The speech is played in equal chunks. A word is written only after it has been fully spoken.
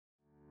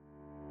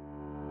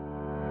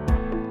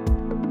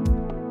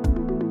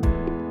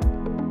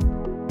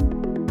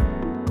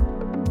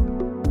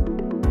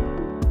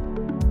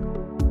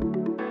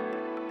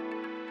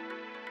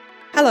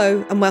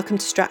Hello and welcome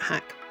to Strat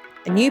Hack,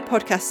 a new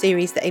podcast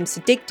series that aims to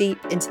dig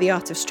deep into the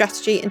art of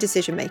strategy and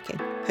decision making,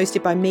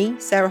 hosted by me,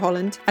 Sarah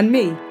Holland, and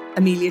me,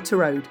 Amelia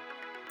Terode.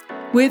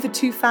 We're the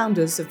two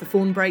founders of the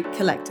Thornbreak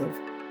Collective,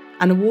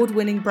 an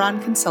award-winning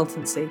brand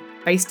consultancy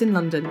based in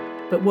London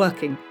but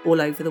working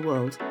all over the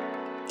world.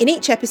 In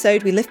each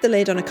episode, we lift the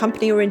lid on a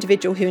company or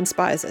individual who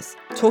inspires us,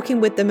 talking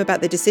with them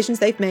about the decisions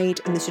they've made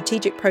and the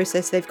strategic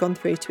process they've gone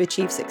through to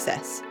achieve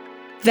success.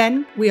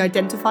 Then we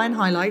identify and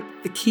highlight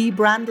the key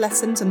brand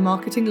lessons and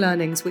marketing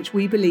learnings which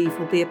we believe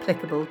will be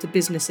applicable to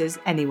businesses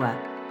anywhere.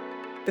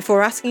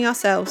 Before asking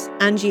ourselves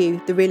and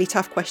you the really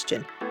tough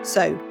question,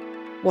 so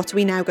what are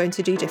we now going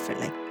to do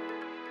differently?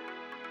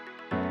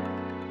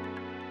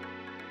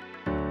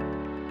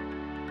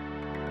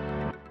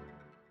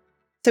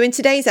 So in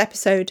today's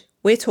episode,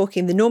 we're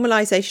talking the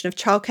normalisation of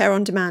childcare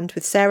on demand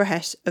with Sarah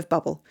Hess of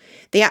Bubble,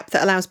 the app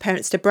that allows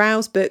parents to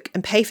browse, book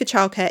and pay for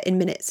childcare in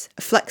minutes,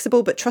 a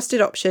flexible but trusted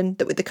option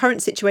that with the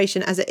current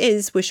situation as it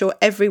is, we're sure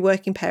every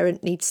working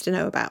parent needs to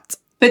know about.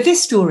 But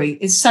this story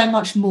is so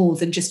much more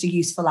than just a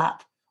useful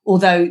app,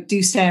 although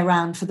do stay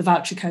around for the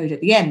voucher code at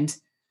the end.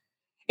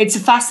 It's a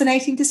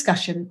fascinating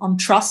discussion on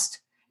trust,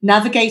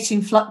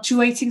 navigating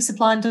fluctuating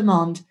supply and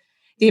demand,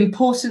 the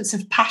importance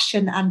of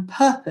passion and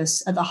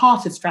purpose at the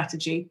heart of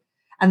strategy,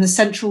 and the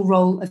central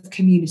role of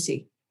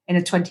community in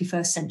a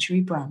 21st century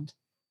brand.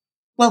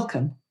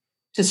 Welcome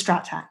to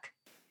Strat Hack.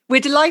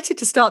 We're delighted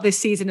to start this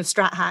season of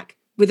Strat Hack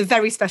with a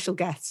very special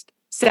guest,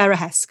 Sarah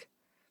Hess.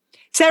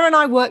 Sarah and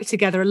I worked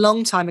together a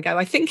long time ago.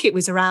 I think it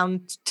was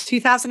around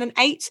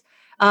 2008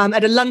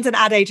 at a London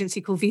ad agency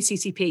called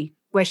VCCP,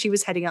 where she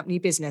was heading up new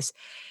business.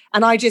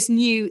 And I just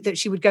knew that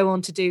she would go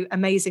on to do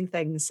amazing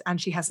things, and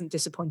she hasn't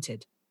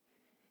disappointed.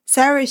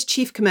 Sarah is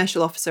Chief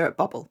Commercial Officer at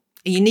Bubble,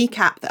 a unique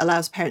app that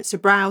allows parents to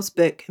browse,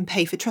 book and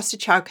pay for trusted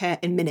childcare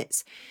in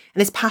minutes,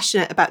 and is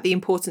passionate about the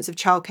importance of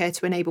childcare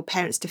to enable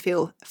parents to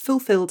feel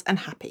fulfilled and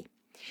happy.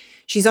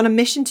 She's on a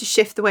mission to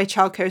shift the way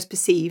childcare is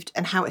perceived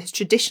and how it has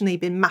traditionally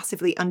been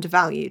massively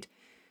undervalued.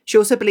 She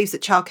also believes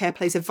that childcare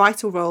plays a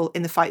vital role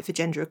in the fight for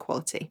gender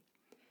equality.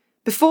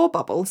 Before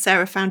Bubble,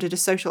 Sarah founded a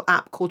social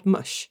app called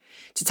Mush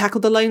to tackle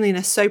the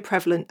loneliness so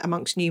prevalent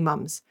amongst new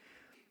mums.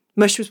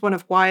 Mush was one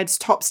of Wired's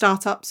top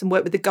startups and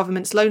worked with the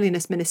government's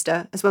loneliness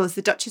minister, as well as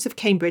the Duchess of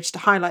Cambridge, to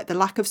highlight the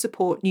lack of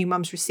support new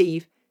mums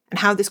receive and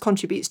how this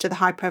contributes to the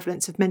high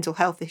prevalence of mental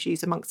health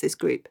issues amongst this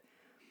group.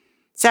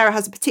 Sarah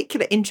has a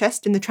particular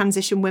interest in the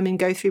transition women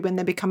go through when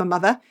they become a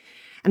mother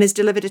and has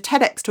delivered a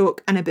TEDx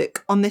talk and a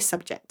book on this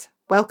subject.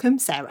 Welcome,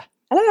 Sarah.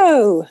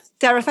 Hello.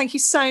 Sarah, thank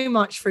you so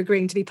much for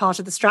agreeing to be part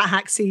of the Strat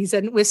Hack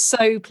season. We're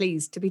so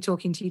pleased to be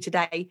talking to you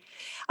today.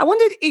 I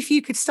wondered if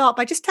you could start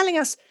by just telling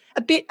us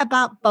a bit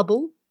about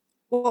Bubble,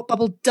 what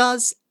Bubble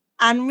does,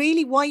 and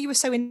really why you were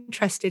so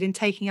interested in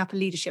taking up a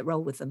leadership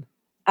role with them.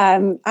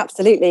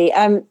 Absolutely.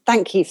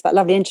 Thank you for that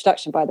lovely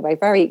introduction, by the way.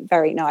 Very,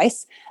 very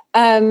nice.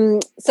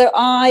 So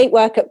I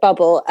work at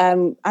Bubble,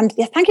 and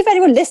thank you for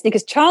anyone listening,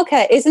 because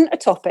childcare isn't a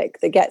topic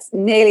that gets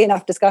nearly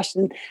enough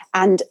discussion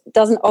and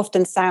doesn't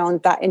often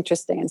sound that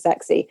interesting and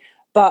sexy.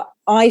 But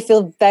I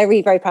feel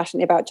very, very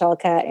passionately about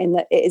childcare in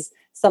that it is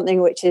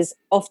something which is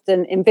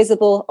often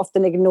invisible,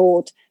 often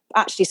ignored,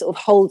 but actually sort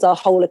of holds our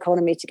whole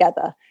economy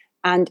together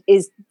and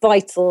is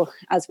vital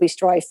as we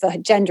strive for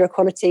gender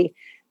equality,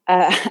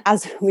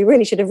 as we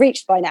really should have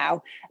reached by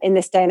now in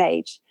this day and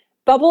age.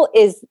 Bubble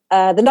is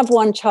the number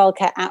one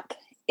childcare app.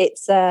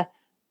 It's an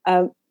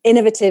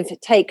innovative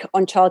take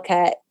on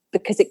childcare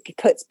because it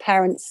puts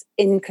parents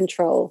in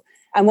control.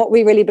 And what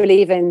we really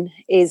believe in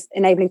is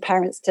enabling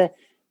parents to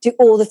do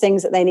all the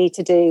things that they need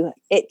to do.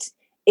 It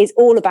is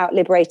all about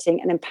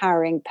liberating and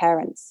empowering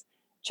parents.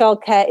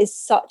 Childcare is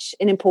such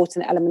an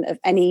important element of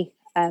any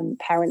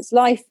parent's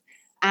life.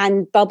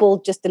 And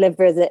Bubble just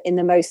delivers it in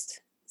the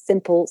most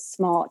simple,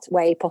 smart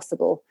way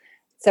possible.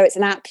 So it's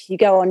an app, you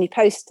go on, you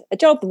post a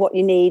job of what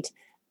you need,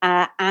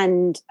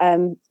 and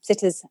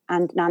sitters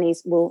and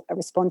nannies will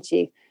respond to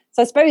you.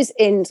 So I suppose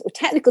in sort of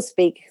technical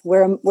speak,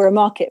 we're a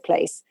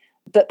marketplace.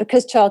 But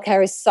because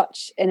childcare is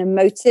such an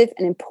emotive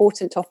and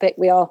important topic,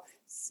 we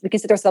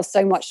consider ourselves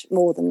so much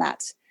more than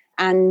that.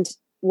 And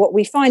what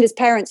we find as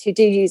parents who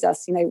do use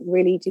us,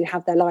 really do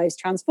have their lives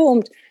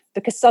transformed,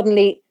 because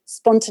suddenly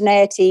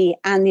spontaneity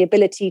and the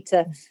ability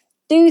to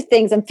do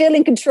things and feel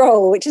in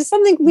control, which is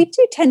something we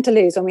do tend to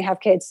lose when we have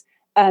kids,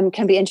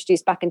 can be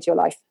introduced back into your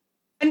life.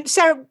 And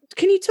Sarah,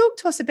 can you talk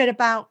to us a bit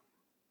about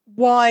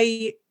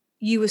why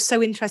you were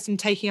so interested in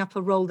taking up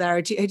a role there?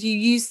 Had you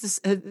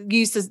used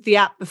the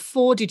app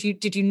before? Did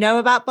you know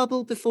about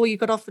Bubble before you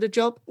got offered a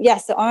job?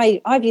 Yes, so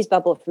I've used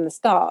Bubble from the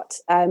start,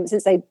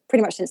 since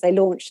they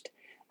launched.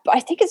 But I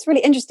think it's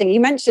really interesting. You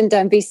mentioned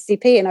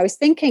VCCP, and I was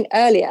thinking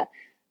earlier,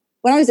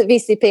 when I was at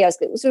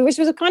VCCP, which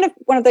was a kind of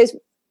one of those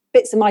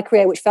bits of my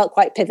career which felt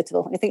quite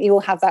pivotal. I think you all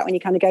have that when you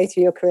kind of go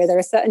through your career. There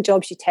are certain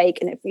jobs you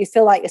take, and you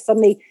feel like you're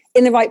suddenly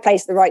in the right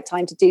place at the right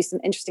time to do some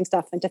interesting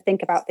stuff and to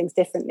think about things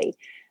differently.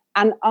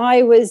 And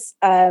I was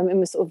in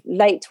my sort of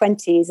late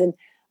 20s, and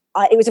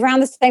it was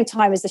around the same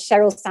time as the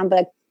Sheryl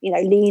Sandberg,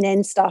 lean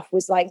in stuff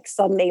was like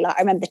suddenly, like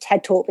I remember the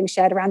TED talk being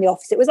shared around the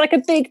office. It was like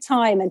a big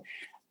time. And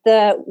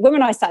the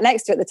woman I sat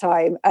next to at the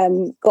time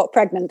got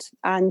pregnant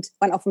and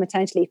went off on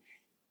maternity leave.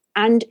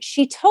 And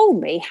she told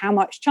me how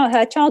much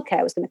her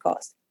childcare was going to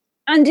cost.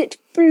 And it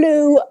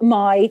blew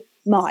my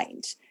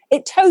mind.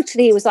 It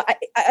totally was like,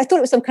 I thought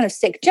it was some kind of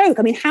sick joke.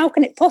 I mean, how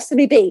can it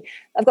possibly be?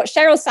 I've got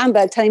Sheryl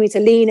Sandberg telling me to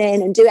lean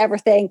in and do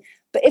everything.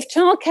 But if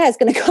childcare is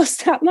going to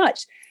cost that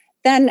much,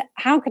 then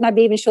how can I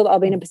be even sure that I'll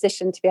be in a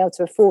position to be able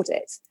to afford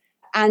it?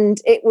 And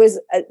it was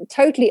a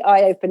totally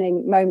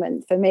eye-opening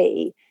moment for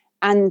me.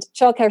 And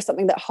childcare is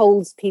something that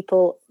holds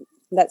people,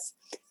 let's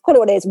call it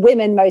what it is,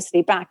 women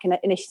mostly, back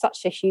in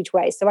such a huge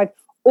way. So I've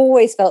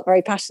always felt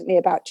very passionately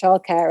about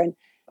childcare. And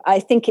I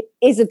think it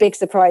is a big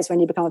surprise when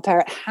you become a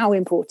parent how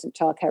important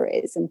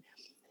childcare is. And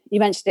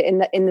you mentioned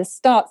it in the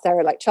start,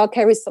 Sarah, like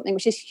childcare is something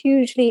which is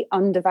hugely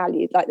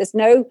undervalued. Like there's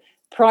no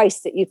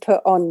price that you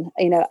put on,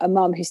 a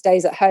mum who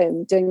stays at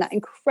home doing that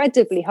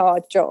incredibly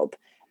hard job.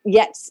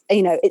 Yet,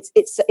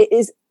 it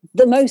is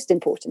the most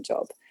important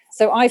job.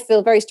 So I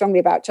feel very strongly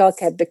about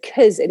childcare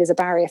because it is a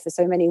barrier for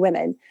so many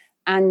women,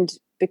 and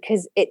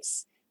because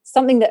it's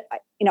something that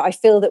I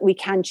feel that we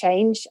can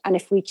change. And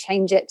if we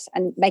change it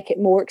and make it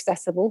more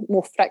accessible,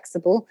 more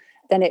flexible,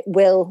 then it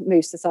will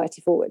move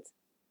society forward.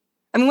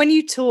 I mean, when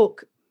you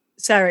talk,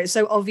 Sarah, it's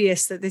so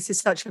obvious that this is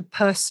such a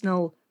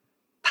personal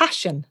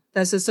passion.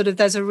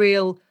 There's a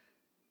real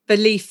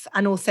belief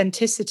and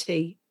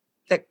authenticity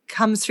that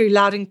comes through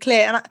loud and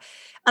clear.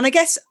 And I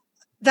guess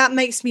that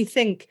makes me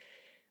think,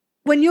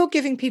 when you're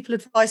giving people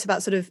advice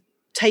about sort of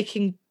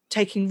taking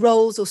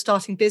roles or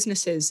starting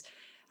businesses,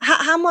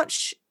 how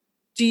much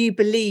do you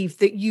believe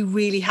that you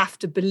really have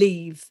to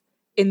believe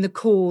in the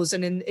cause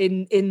and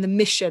in the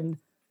mission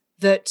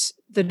that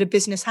a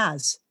business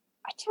has?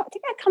 I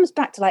think that comes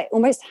back to like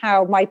almost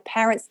how my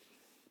parents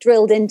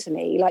drilled into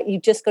me, like you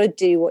just got to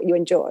do what you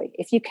enjoy.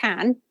 If you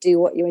can, do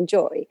what you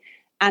enjoy.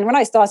 And when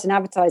I started in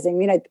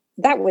advertising,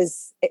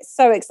 it's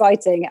so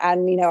exciting.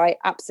 And, I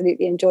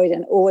absolutely enjoyed it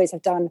and always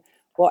have done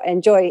what I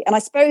enjoy. And I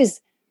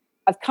suppose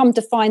I've come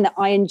to find that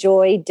I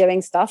enjoy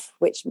doing stuff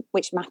which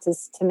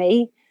matters to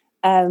me.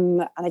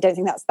 And I don't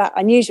think that's that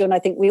unusual. And I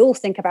think we all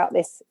think about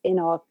this in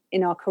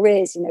our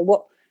careers,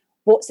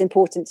 what's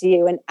important to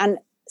you, and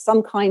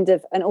some kind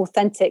of an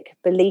authentic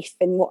belief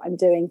in what I'm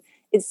doing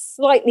is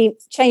slightly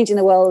changing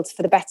the world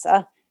for the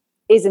better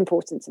is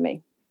important to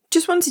me.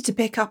 Just wanted to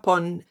pick up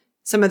on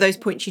some of those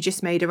points you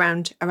just made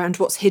around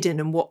what's hidden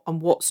and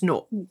what's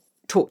not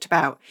talked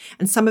about,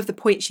 and some of the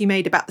points you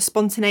made about the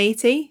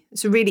spontaneity.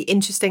 It's a really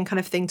interesting kind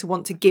of thing to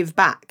want to give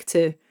back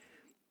to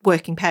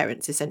working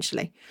parents,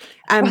 essentially.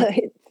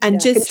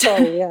 Just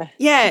control,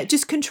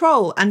 just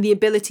control and the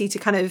ability to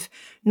kind of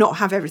not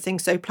have everything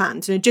so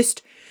planned. And I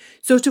just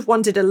sort of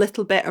wondered a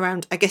little bit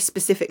around, I guess,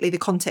 specifically the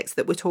context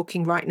that we're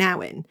talking right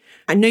now in.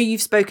 I know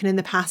you've spoken in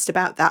the past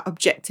about that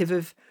objective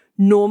of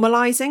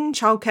normalising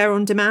childcare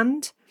on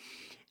demand.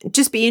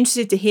 Just be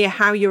interested to hear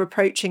how you're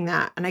approaching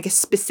that. And I guess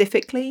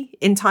specifically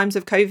in times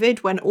of COVID,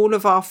 when all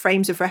of our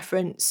frames of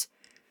reference,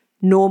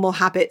 normal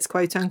habits,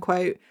 quote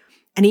unquote,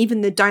 and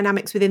even the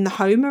dynamics within the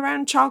home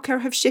around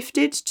childcare have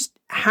shifted. Just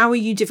how are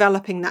you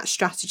developing that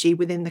strategy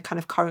within the kind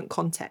of current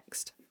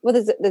context? Well,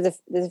 there's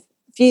a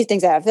few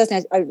things there. First,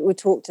 I would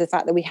talk to the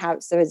fact that we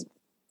have,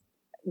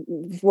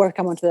 before I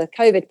come on to the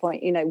COVID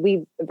point,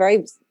 we are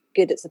very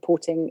good at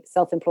supporting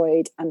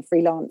self-employed and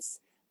freelance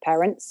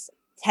parents.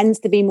 Tends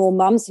to be more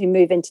mums who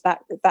move into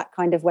that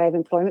kind of way of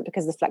employment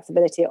because of the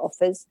flexibility it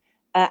offers.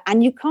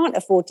 And you can't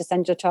afford to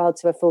send your child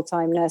to a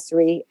full-time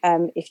nursery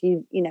if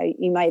you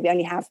maybe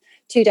only have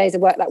 2 days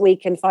of work that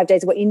week and 5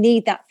 days of work. You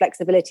need that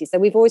flexibility. So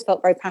we've always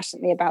felt very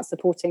passionately about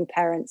supporting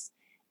parents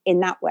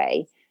in that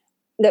way.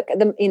 Look, at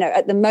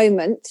the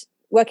moment,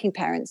 working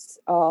parents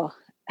are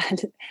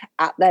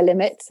at their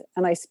limit,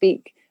 and I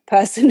speak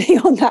personally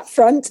on that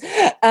front.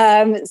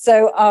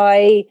 So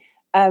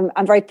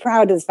I'm very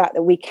proud of the fact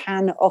that we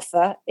can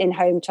offer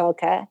in-home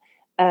childcare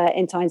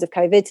in times of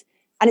COVID.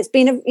 And it's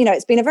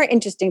been a very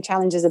interesting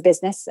challenge as a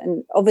business.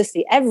 And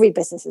obviously every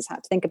business has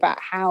had to think about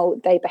how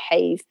they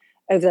behave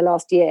over the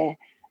last year.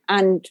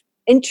 And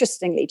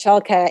interestingly,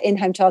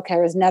 in-home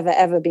childcare has never,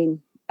 ever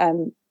been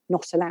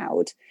not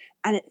allowed.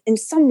 And in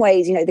some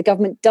ways, the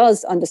government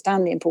does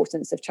understand the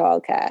importance of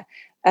childcare.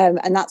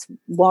 And that's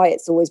why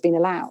it's always been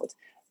allowed.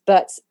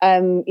 But,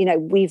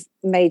 we've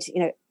made,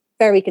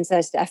 very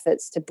concerted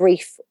efforts to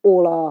brief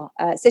all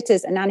our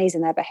sitters and nannies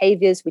and their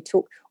behaviours. We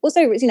talk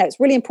also, it's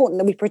really important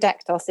that we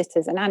protect our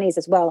sitters and nannies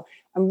as well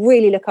and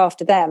really look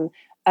after them.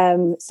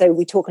 So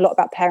we talk a lot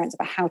about parents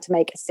about how to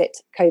make a sit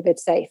COVID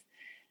safe.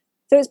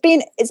 So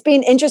it's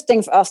been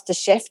interesting for us to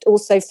shift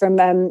also from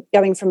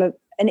going from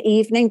an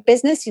evening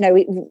business.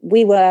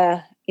 We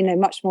were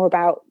much more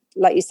about,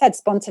 like you said,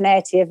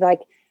 spontaneity of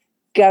like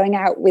going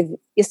out with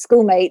your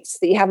schoolmates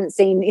that you haven't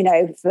seen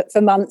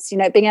for months.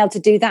 Being able to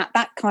do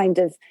that kind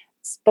of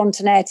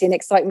spontaneity and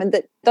excitement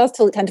that does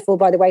tend to fall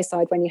by the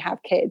wayside when you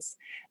have kids.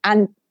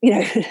 And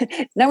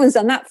no one's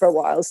done that for a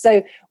while.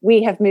 So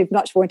we have moved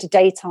much more into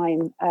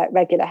daytime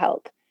regular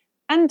help.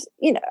 And,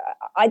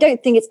 I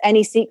don't think it's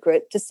any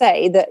secret to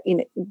say that,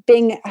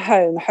 being at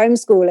home,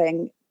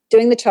 homeschooling,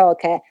 doing the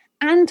childcare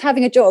and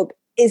having a job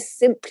is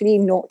simply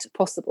not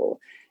possible.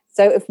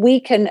 So if we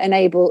can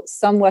enable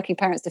some working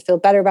parents to feel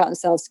better about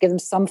themselves, to give them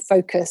some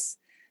focus,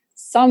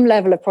 some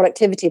level of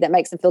productivity that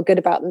makes them feel good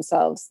about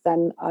themselves,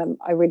 then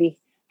I really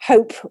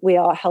hope we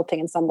are helping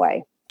in some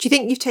way. Do you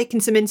think you've taken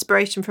some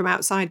inspiration from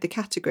outside the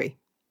category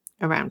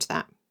around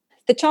that?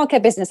 The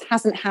childcare business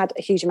hasn't had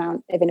a huge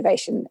amount of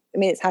innovation. I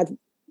mean, it's had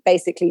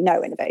basically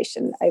no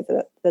innovation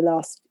over the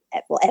last,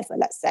 ever,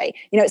 let's say.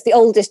 It's the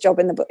oldest job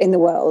in the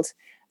world.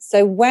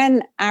 So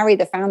when Ari,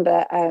 the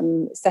founder,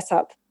 set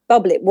up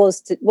Bubble, it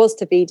was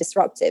to be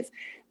disruptive.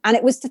 And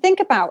it was to think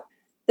about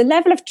the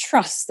level of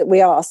trust that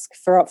we ask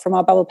from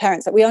our Bubble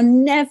parents, that we are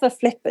never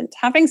flippant.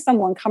 Having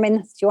someone come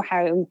into your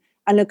home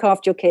and look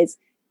after your kids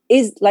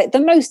is like the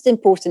most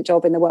important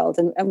job in the world.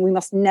 And we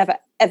must never,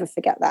 ever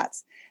forget that.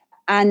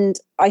 And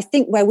I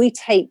think where we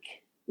take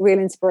real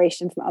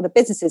inspiration from other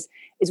businesses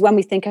is when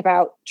we think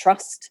about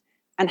trust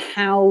and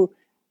how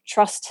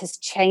trust has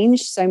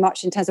changed so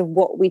much in terms of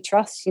what we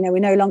trust. We're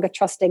no longer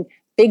trusting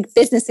big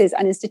businesses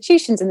and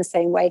institutions in the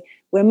same way.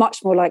 We're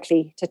much more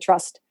likely to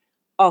trust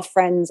our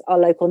friends, our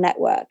local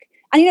network.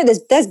 And,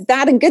 there's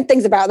bad and good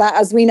things about that,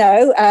 as we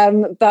know,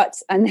 and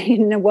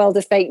in a world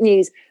of fake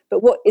news.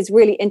 But what is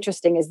really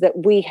interesting is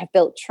that we have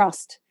built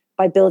trust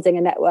by building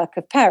a network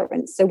of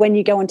parents. So when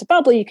you go onto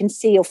Bubble, you can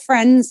see your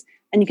friends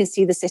and you can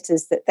see the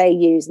sitters that they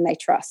use and they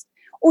trust.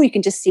 Or you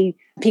can just see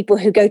people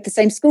who go to the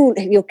same school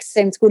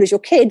as your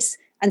kids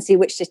and see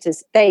which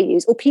sitters they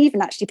use, or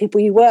even actually people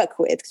you work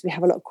with, because we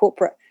have a lot of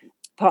corporate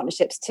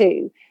partnerships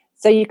too.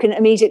 So you can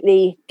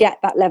immediately get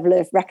that level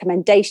of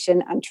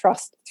recommendation and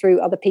trust through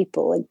other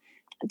people. And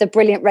the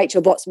brilliant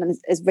Rachel Botsman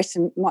has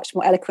written much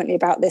more eloquently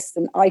about this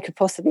than I could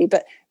possibly,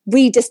 but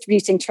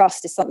redistributing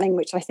trust is something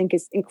which I think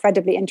is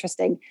incredibly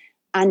interesting.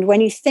 And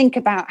when you think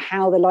about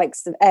how the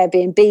likes of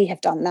Airbnb have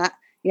done that,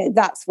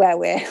 that's where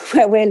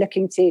we're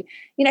looking to,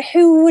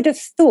 who would have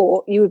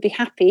thought you would be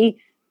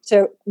happy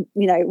to,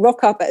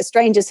 rock up at a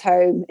stranger's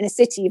home in a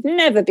city you've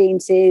never been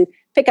to,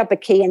 pick up a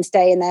key and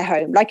stay in their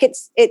home. Like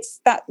it's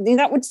that,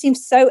 that would seem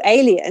so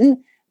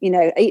alien,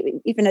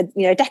 even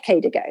a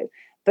decade ago,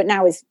 but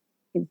now is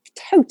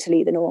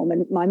totally the norm.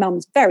 And my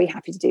mum's very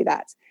happy to do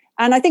that.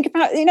 And I think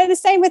about, the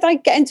same with I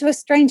get into a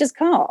stranger's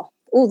car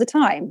all the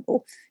time,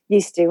 or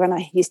used to when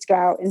I used to go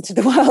out into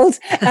the world.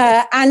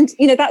 And,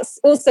 that's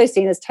also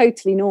seen as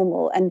totally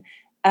normal. And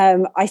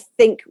I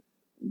think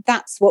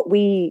that's what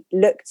we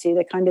look to,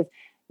 the kind of,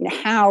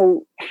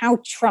 how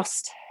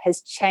trust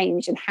has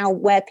changed and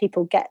where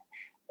people get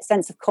a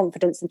sense of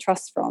confidence and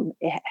trust from,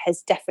 it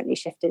has definitely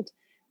shifted.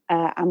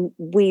 And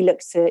we look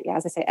to,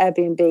 as I say,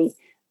 Airbnb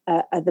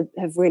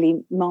have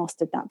really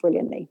mastered that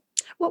brilliantly.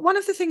 Well, one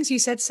of the things you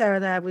said, Sarah,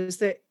 there was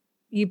that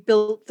you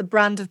built the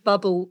brand of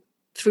Bubble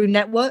through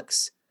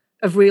networks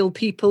of real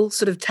people,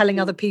 sort of telling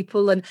other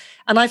people. And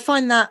I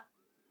find that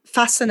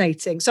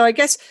fascinating. So I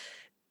guess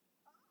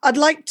I'd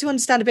like to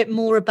understand a bit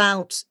more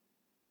about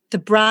the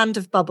brand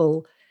of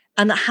Bubble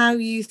and how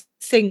you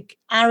think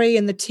Ari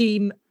and the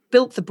team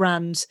built the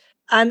brand.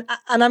 And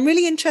I'm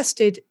really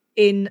interested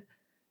in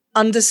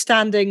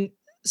understanding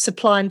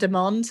supply and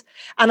demand.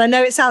 And I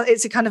know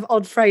it's a kind of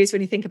odd phrase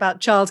when you think about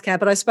childcare,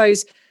 but I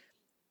suppose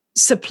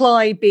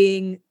supply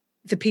being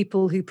the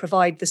people who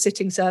provide the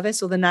sitting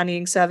service or the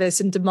nannying service,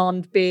 and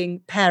demand being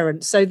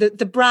parents. So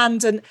the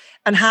brand and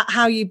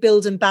how you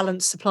build and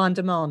balance supply and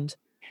demand.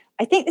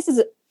 I think this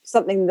is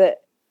something that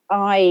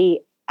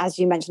as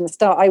you mentioned at the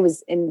start, I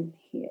was in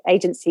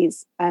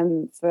agencies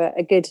for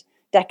a good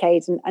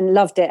decade and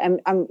loved it.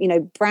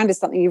 And brand is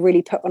something you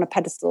really put on a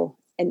pedestal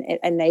in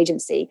an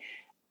agency.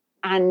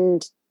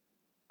 And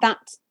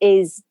that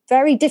is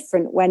very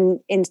different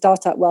when in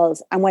startup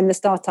worlds and when the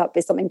startup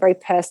is something very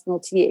personal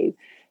to you.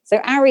 So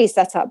Ari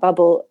set up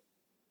Bubble,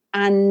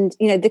 and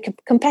the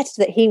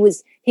competitor that he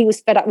was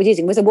fed up with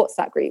using was a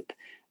WhatsApp group.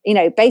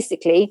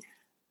 Basically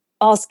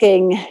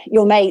asking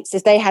your mates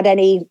if they had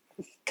any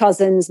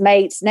cousins,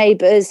 mates,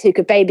 neighbours who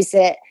could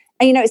babysit.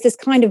 And it's this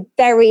kind of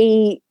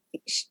very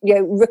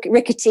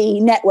rickety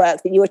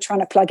network that you were trying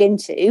to plug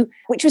into,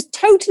 which was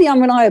totally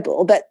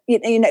unreliable. But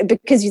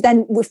because you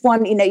then with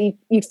one,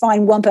 you'd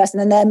find one person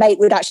and their mate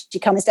would actually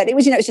come instead. It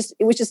was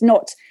it was just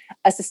not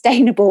a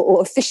sustainable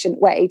or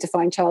efficient way to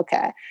find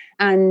childcare.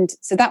 And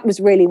so that was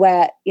really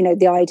where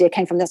the idea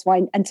came from. That's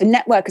why, and so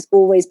network has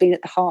always been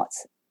at the heart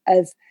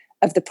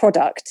of the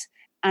product.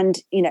 And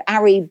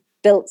Ari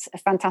built a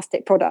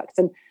fantastic product,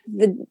 and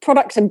the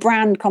product and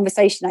brand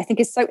conversation I think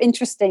is so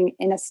interesting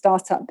in a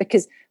startup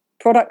because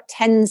product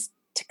tends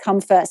to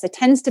come first. There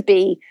tends to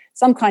be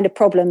some kind of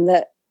problem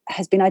that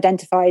has been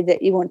identified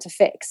that you want to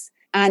fix.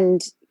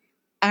 And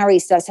Ari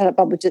set up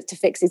Bubble to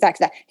fix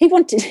exactly that.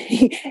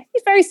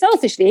 He's very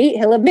selfishly,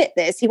 he'll admit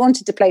this, he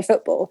wanted to play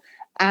football,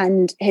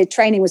 and his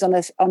training was on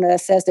a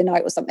Thursday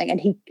night or something,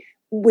 and he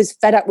was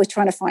fed up with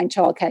trying to find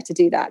childcare to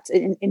do that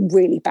in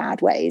really bad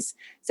ways.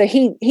 So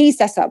he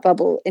set up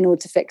Bubble in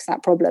order to fix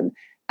that problem.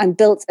 and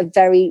built a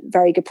very,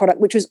 very good product,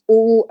 which was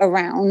all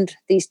around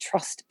these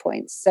trust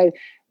points. So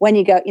when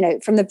you go,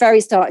 from the very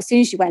start, as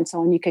soon as you went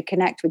on, you could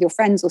connect with your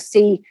friends or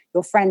see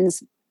your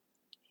friends.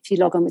 If you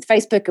log on with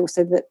Facebook,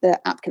 also the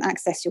app can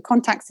access your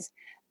contacts,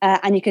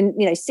 and you can,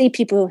 see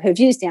people who have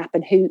used the app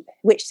and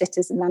which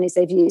sitters and nannies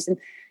they've used. And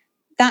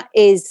that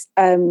is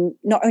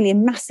not only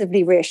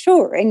massively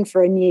reassuring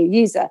for a new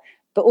user,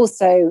 but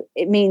also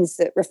it means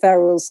that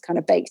referrals kind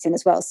of baked in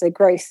as well. So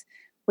growth,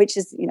 which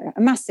is,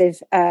 a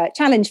massive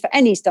challenge for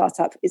any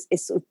startup, is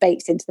sort of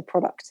baked into the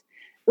product.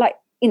 Like,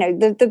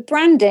 the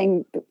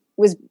branding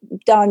was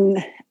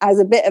done as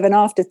a bit of an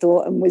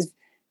afterthought, and was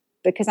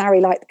because Ari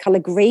liked the colour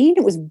green.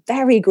 It was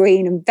very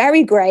green and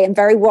very grey and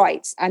very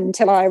white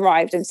until I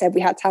arrived and said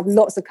we had to have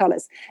lots of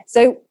colours.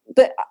 So,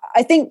 but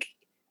I think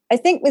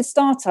with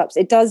startups,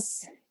 it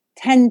does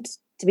tend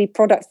to be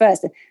product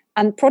first,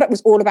 and product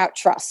was all about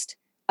trust.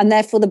 And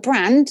therefore the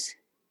brand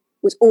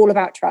was all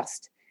about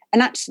trust.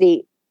 And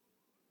actually,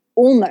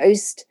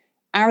 almost,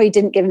 Ari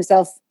didn't give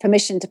himself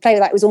permission to play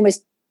with that. It was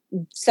almost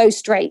so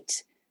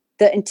straight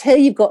that until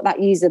you've got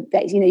that user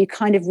base, you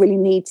kind of really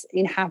need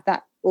to have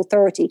that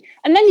authority.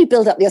 And then you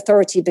build up the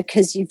authority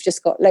because you've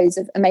just got loads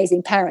of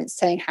amazing parents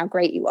saying how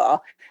great you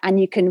are. And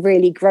you can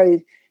really grow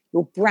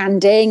your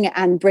branding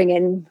and bring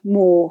in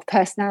more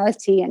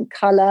personality and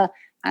colour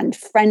and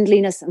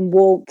friendliness and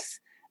warmth,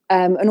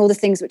 and all the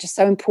things which are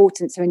so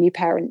important to a new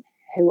parent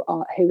who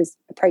is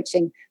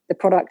approaching the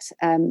product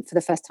for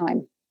the first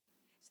time.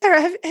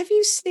 Sarah, have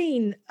you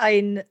seen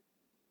in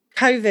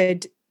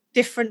COVID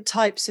different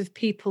types of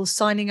people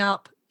signing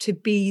up to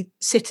be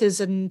sitters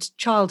and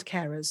child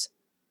carers?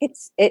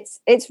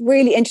 It's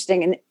really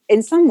interesting, and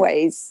in some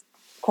ways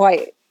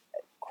quite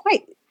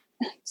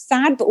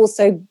sad, but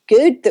also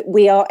good that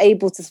we are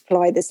able to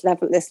supply this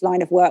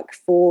line of work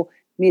for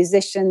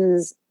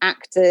musicians,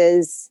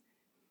 actors.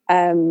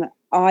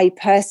 I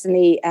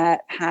personally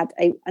had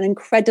an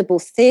incredible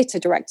theatre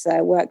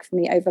director work for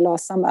me over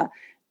last summer,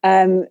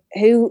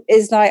 who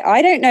is like,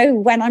 I don't know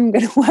when I'm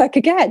going to work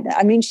again.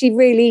 I mean, she's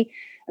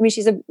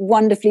a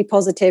wonderfully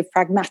positive,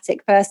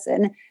 pragmatic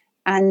person.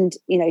 And,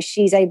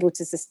 was able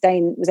to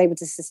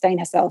sustain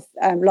herself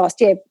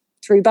last year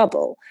through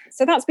Bubble.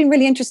 So that's been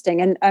really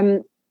interesting.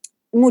 And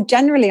more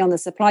generally on the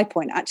supply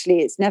point,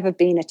 actually, it's never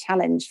been a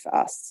challenge for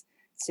us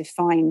to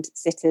find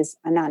sitters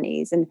and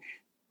nannies. And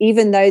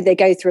even though they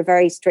go through a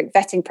very strict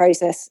vetting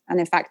process, and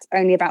in fact,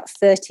 only about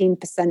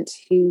 13%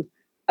 who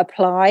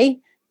apply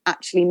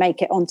actually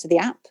make it onto the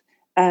app,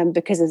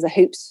 because of the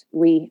hoops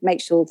we make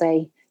sure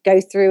they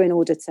go through in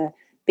order to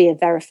be a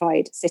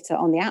verified sitter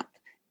on the app.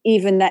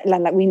 Even that,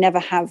 like, we never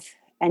have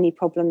any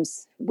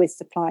problems with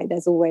supply.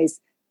 There's always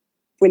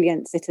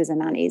brilliant sitters and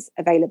nannies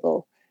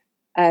available.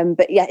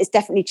 But yeah, it's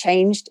definitely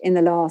changed in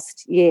the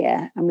last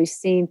year. And we've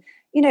seen,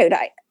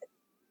 like,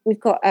 we've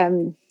got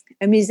a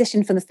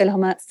musician from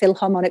the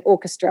Philharmonic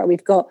Orchestra.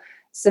 We've got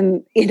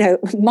some,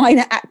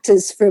 minor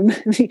actors from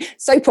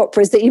soap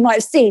operas that you might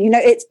have seen.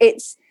 But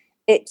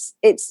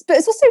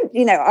it's also,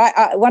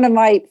 one of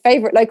my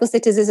favourite local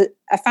sitters is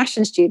a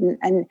fashion student,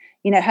 and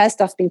her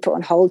stuff's been put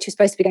on hold. She's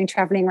supposed to be going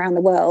travelling around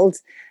the world.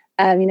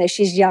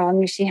 She's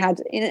young.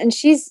 And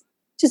she's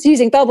just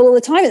using Bubble all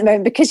the time at the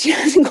moment because she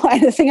hasn't got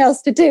anything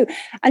else to do,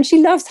 and she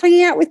loves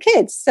hanging out with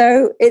kids.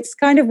 So it's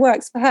kind of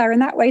works for her in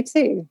that way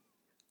too.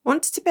 I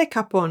wanted to pick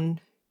up on,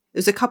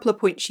 there's a couple of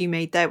points you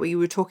made there where you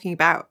were talking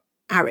about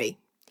Ari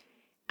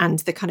and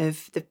the kind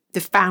of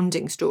the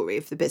founding story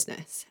of the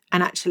business.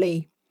 And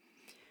actually,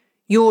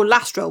 your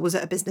last role was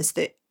at a business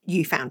that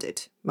you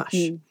founded, Mush.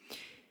 Mm.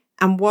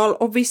 And while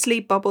obviously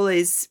Bubble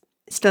is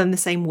still in the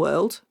same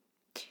world,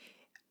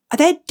 are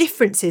there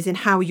differences in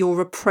how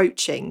you're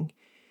approaching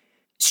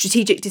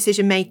strategic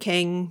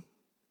decision-making,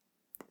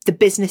 the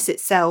business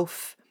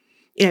itself?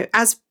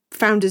 As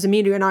founders,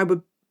 Amelia and I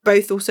would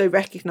both also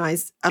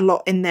recognise a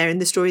lot in there in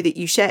the story that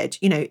you shared.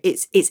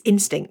 It's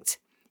instinct.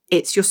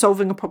 It's you're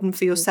solving a problem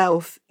for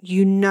yourself.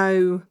 You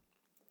know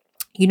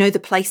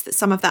the place that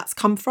some of that's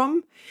come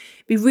from.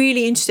 It'd be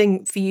really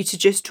interesting for you to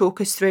just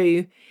talk us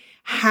through,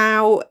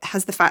 how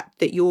has the fact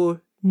that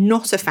you're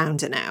not a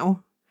founder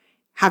now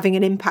having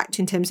an impact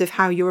in terms of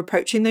how you're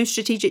approaching those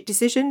strategic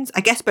decisions?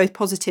 I guess both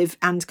positive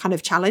and kind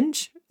of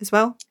challenge as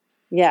well.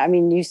 Yeah, I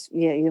mean,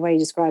 the way you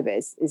describe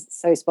it is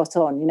so spot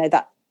on.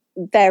 That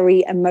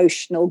very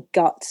emotional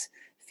gut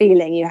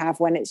feeling you have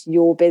when it's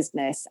your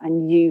business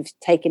and you've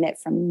taken it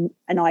from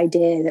an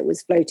idea that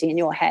was floating in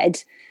your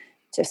head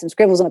to some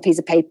scribbles on a piece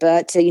of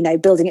paper to,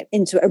 building it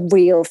into a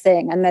real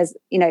thing. And there's,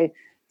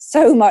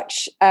 so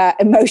much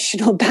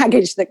emotional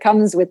baggage that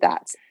comes with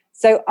that.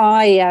 So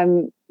I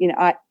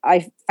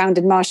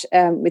founded Mush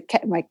with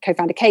my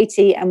co-founder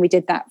Katie, and we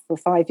did that for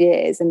 5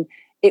 years. And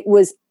it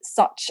was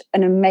such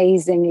an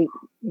amazing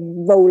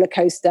roller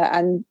coaster.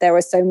 And there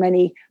were so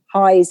many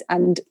highs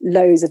and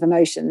lows of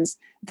emotions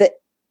that,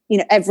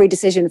 every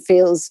decision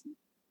feels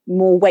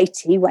more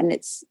weighty when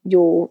it's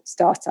your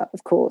startup,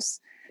 of course.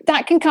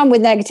 That can come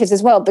with negatives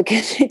as well,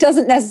 because it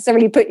doesn't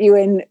necessarily put you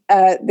in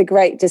the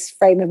greatest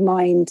frame of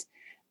mind,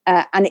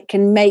 and it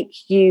can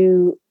make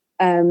you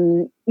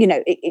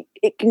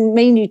It can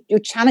mean you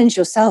challenge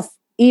yourself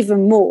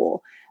even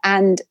more.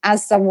 And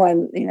as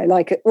someone,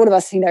 like all of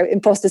us,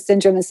 imposter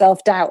syndrome and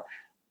self-doubt,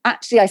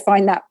 actually, I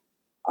find that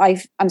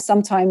I'm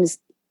sometimes,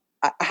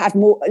 I'm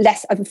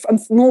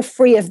more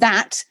free of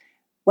that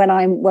when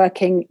I'm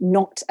working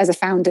not as a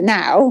founder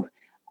now.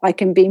 I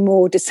can be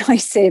more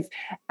decisive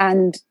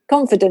and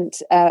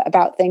confident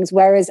about things.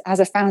 Whereas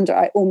as a founder,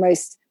 I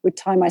almost would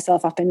tie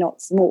myself up in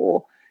knots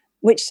more,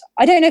 which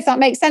I don't know if that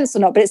makes sense or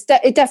not, but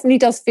it definitely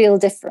does feel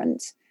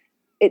different.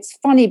 It's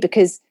funny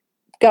because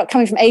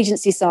coming from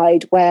agency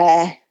side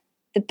where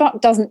the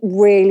buck doesn't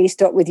really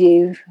stop with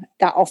you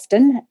that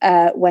often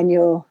when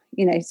you're,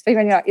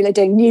 especially when you're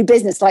doing new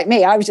business like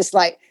me. I was just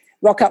like,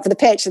 rock up for the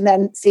pitch and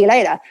then see you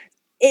later.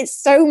 It's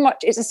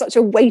such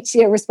a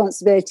weightier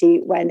responsibility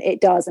when it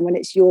does, and when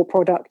it's your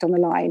product on the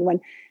line, when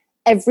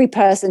every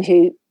person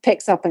who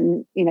picks up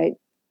and,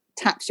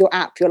 taps your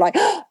app, you're like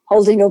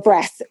holding your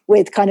breath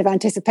with kind of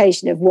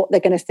anticipation of what they're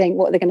going to think,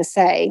 what they're going to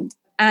say.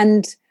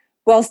 And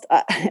whilst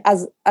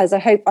as I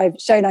hope I've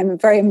shown, I'm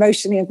very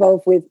emotionally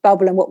involved with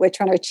Bubble and what we're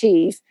trying to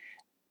achieve,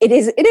 it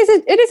is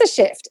a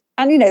shift.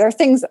 And, there are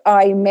things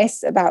I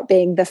miss about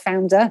being the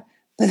founder,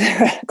 but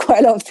there are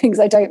quite a lot of things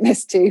I don't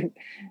miss too.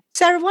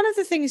 Sarah, one of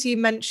the things you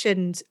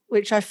mentioned,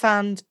 which I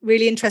found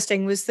really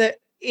interesting, was that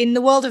in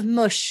the world of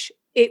Mush,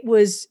 it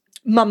was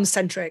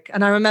mum-centric.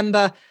 And I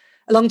remember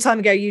a long time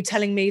ago you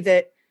telling me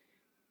that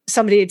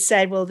somebody had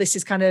said, well, this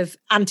is kind of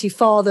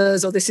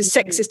anti-fathers, or this is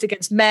sexist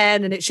against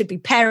men, and it should be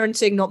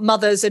parenting, not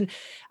mothers. And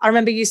I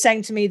remember you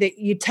saying to me that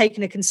you'd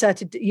taken a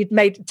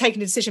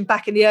decision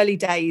back in the early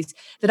days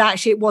that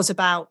actually it was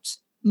about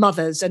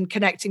mothers and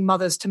connecting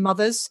mothers to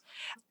mothers.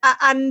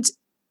 And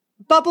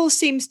Bubble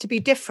seems to be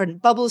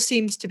different. Bubble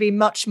seems to be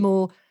much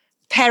more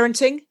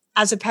parenting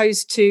as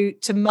opposed to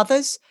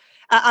mothers.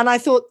 And I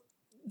thought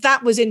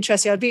that was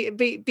interesting. I'd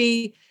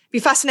be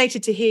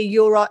fascinated to hear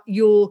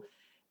your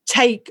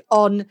take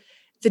on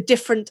the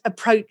different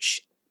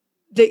approach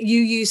that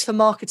you use for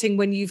marketing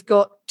when you've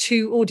got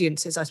two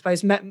audiences, I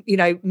suppose,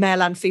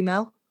 male and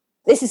female.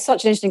 This is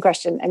such an interesting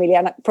question, Amelia,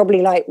 and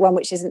probably like one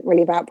which isn't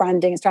really about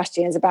branding and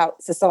strategy, and is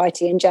about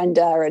society and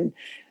gender and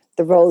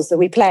the roles that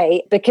we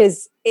play,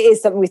 because it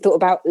is something we thought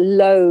about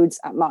loads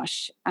at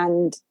Mush,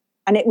 and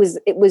it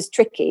was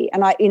tricky.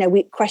 And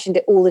we questioned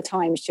it all the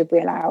time. Should we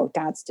allow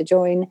dads to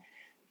join?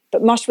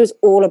 But Mush was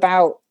all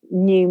about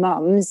new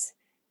mums,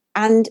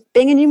 and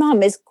being a new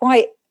mum is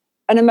quite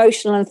an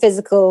emotional and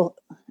physical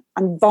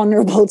and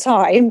vulnerable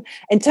time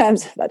in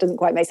terms of, that doesn't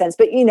quite make sense,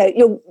 but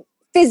you're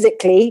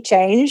physically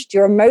changed,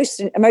 you're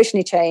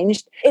emotionally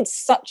changed. It's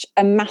such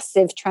a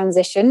massive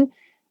transition,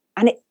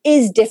 and it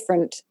is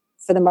different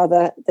for the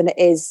mother than it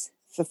is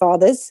for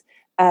fathers.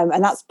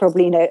 And that's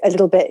probably, a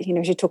little bit,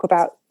 as you talk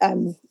about,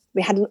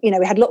 we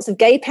had lots of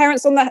gay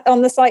parents on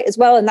the site as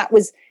well. And that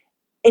was,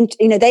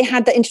 they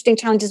had that interesting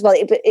challenge as well.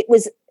 It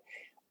was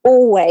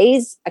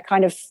always a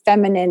kind of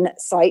feminine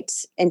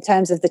site in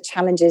terms of the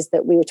challenges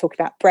that we were talking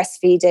about,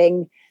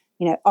 breastfeeding,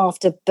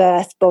 after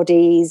birth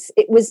bodies.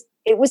 It was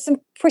some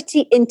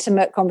pretty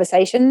intimate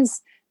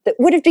conversations that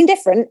would have been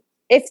different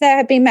if there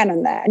had been men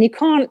on there. And you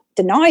can't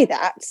deny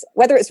that,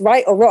 whether it's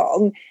right or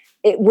wrong,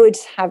 it would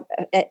have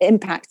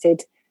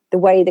impacted the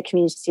way the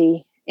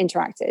community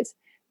interacted.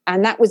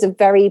 And that was a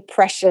very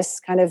precious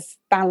kind of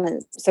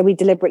balance. So we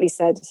deliberately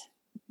said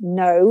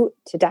no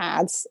to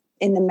dads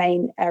in the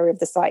main area of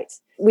the site.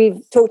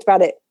 We've talked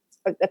about it.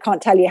 I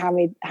can't tell you how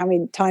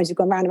many times we've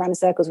gone round and round in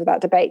circles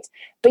without debate.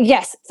 But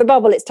yes, for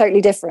Bubble, it's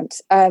totally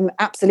different.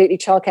 Absolutely,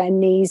 childcare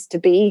needs to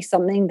be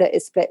something that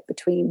is split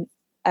between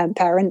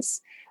parents.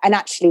 And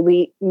actually,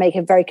 we make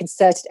a very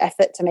concerted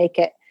effort to make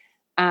it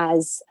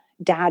as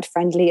dad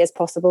friendly as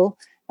possible.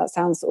 That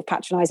sounds sort of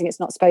patronizing. It's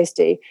not supposed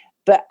to.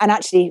 And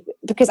actually,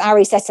 because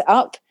Ari set it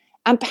up,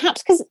 and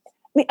perhaps because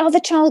other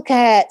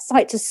childcare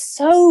sites are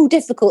so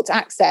difficult to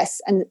access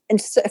and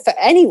for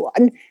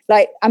anyone,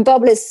 and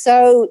Bubble is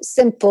so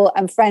simple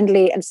and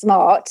friendly and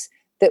smart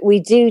that we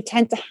do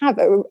tend to have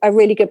a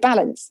really good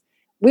balance.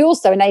 We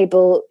also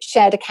enable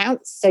shared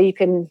accounts. So you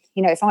can,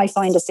 if I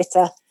find a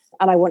sitter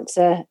and I want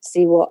to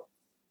see what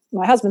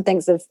my husband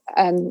thinks of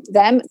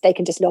them, they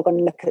can just log on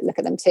and look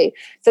at them too.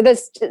 So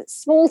there's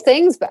small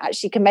things, but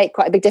actually can make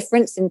quite a big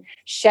difference in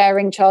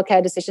sharing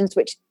childcare decisions,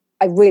 which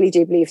I really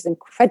do believe is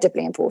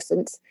incredibly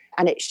important,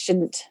 and it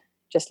shouldn't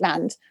just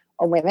land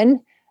on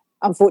women.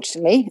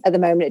 Unfortunately, at the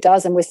moment it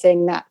does, and we're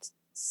seeing that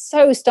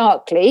so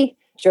starkly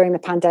during the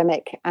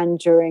pandemic and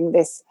during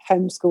this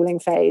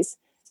homeschooling phase.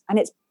 And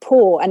it's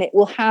poor, and it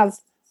will have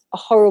a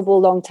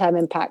horrible long-term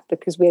impact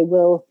because we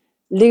will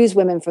lose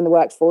women from the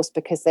workforce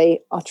because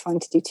they are trying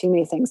to do too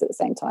many things at the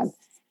same time.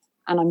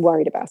 And I'm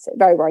worried about it,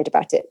 very worried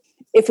about it.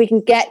 If we can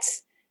get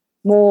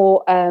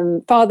more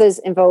fathers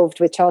involved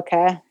with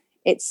childcare,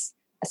 it's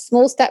a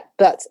small step,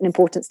 but an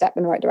important step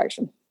in the right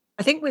direction.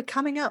 I think we're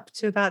coming up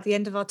to about the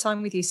end of our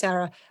time with you,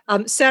 Sarah.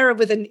 Sarah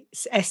with an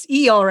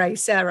S-E-R-A,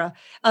 Sarah.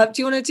 Do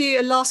you want to do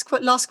a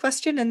last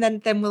question, and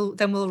then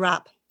we'll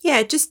wrap?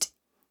 Yeah, just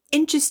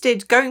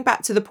interested, going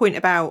back to the point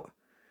about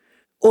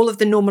all of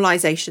the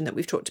normalization that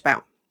we've talked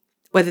about.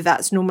 whether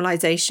that's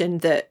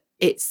normalisation that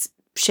it's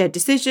shared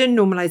decision,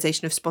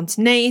 normalisation of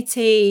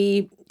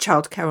spontaneity,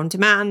 childcare on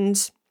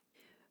demand.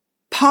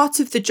 Part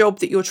of the job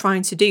that you're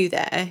trying to do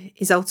there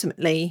is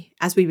ultimately,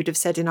 as we would have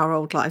said in our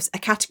old lives, a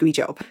category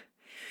job.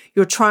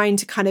 You're trying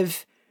to kind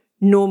of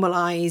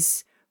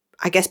normalise,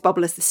 I guess,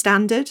 Bubble as the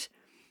standard.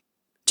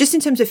 Just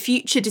in terms of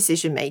future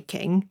decision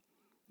making,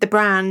 the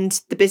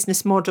brand, the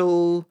business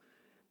model,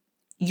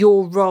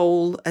 your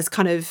role as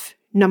kind of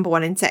number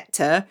one in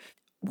sector,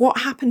 what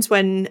happens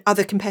when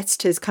other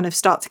competitors kind of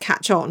start to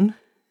catch on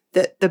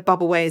that the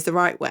Bubble way is the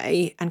right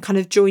way and kind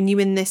of join you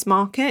in this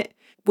market?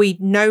 We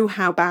know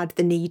how bad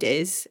the need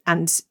is,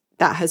 and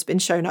that has been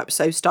shown up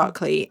so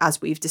starkly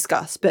as we've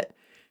discussed. But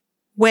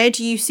where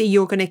do you see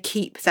you're going to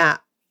keep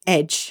that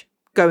edge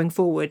going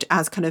forward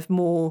as kind of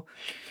more,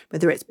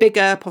 whether it's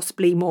bigger,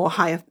 possibly more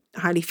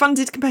highly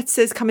funded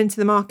competitors come into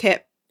the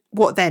market?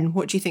 What then?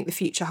 What do you think the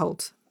future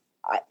holds?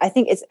 I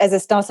think it's, as a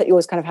startup, you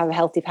always kind of have a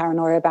healthy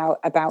paranoia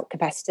about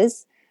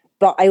competitors,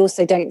 but I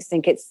also don't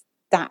think it's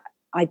that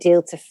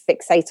ideal to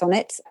fixate on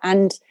it.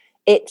 And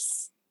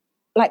it's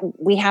like,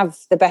 we have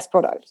the best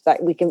product, like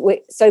we're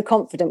so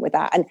confident with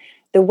that. And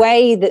the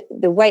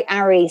way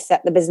Ari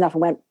set the business up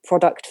and went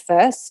product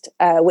first,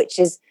 which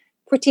is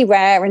pretty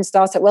rare in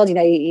startup world.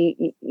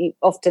 You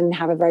often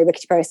have a very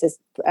rickety process,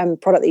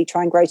 product that you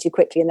try and grow too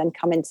quickly and then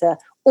come into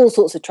all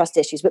sorts of trust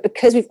issues. But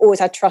because we've always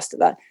had trust at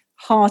the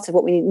heart of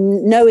what we need,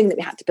 knowing that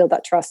we had to build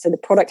that trust, so the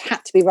product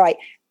had to be right,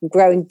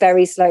 growing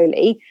very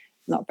slowly,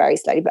 not very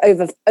slowly, but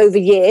over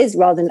years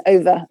rather than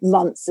over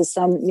months as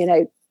some,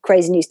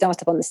 crazy new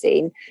startup on the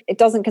scene, it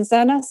doesn't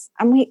concern us.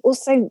 And we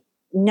also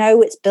know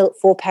it's built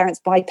for parents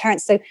by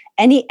parents. So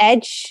any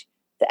edge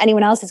that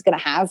anyone else is going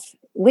to have,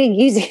 we're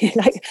using it.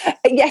 Like,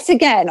 yet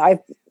again, I've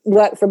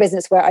worked for a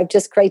business where I've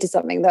just created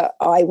something that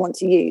I want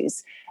to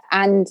use.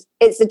 And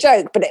it's a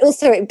joke, but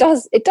it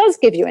does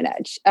give you an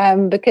edge,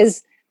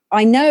 because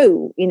I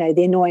know,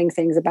 the annoying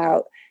things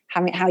about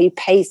how you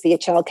pay for your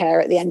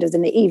childcare at the end of the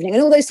evening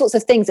and all those sorts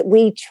of things that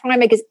we try and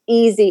make as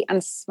easy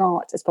and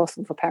smart as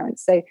possible for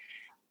parents. So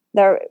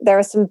there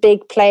are some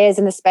big players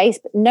in the space,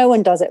 but no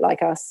one does it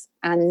like us.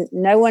 And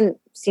no one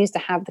seems to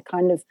have the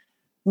kind of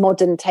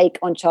modern take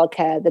on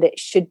childcare that it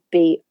should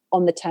be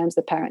on the terms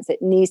of the parents.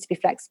 It needs to be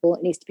flexible.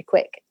 It needs to be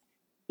quick,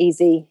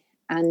 easy.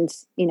 And,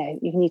 you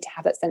need to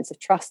have that sense of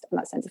trust and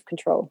that sense of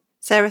control.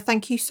 Sarah,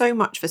 thank you so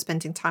much for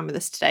spending time with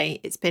us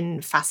today. It's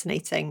been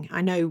fascinating.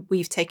 I know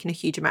we've taken a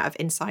huge amount of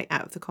insight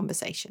out of the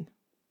conversation.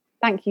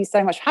 Thank you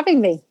so much for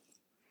having me.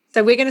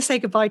 So we're going to say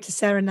goodbye to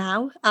Sarah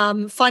now.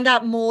 Find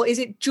out more. Is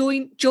it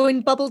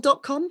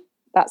joinbubble.com?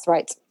 That's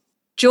right.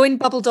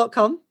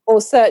 Joinbubble.com.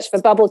 Or search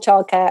for Bubble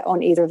Childcare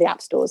on either of the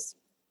app stores.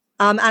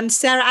 And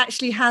Sarah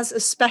actually has a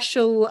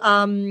special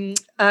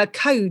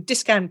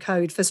discount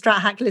code for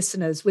StratHack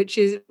listeners, which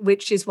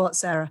is what,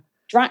 Sarah?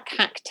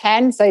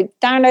 StratHack10. So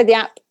download the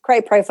app,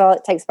 create a profile.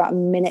 It takes about a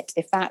minute,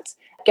 if that.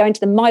 Go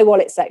into the My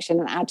Wallet section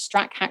and add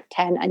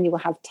StratHack10, and you will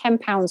have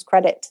 £10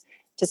 credit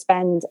to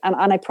spend. And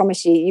I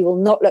promise you will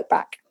not look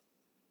back.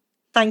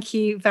 Thank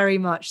you very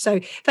much. So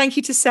thank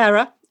you to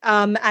Sarah.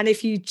 And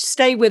if you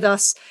stay with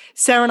us,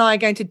 Sarah and I are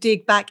going to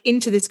dig back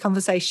into this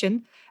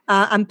conversation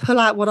and pull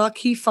out what our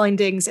key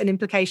findings and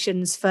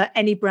implications for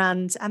any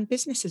brands and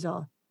businesses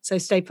are. So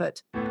stay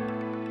put.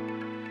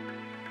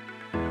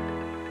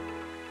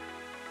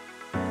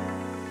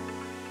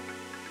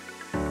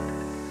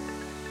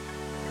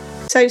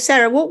 So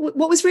Sarah,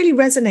 what was really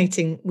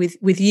resonating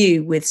with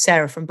you with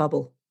Sarah from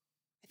Bubble?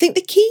 I think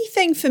the key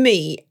thing for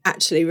me,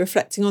 actually,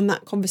 reflecting on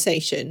that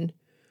conversation,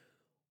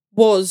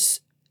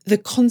 was the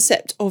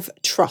concept of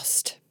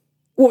trust.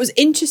 What was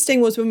interesting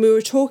was when we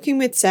were talking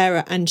with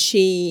Sarah, and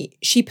she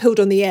pulled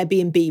on the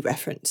Airbnb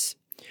reference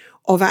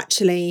of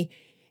actually,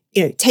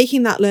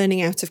 taking that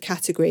learning out of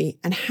category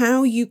and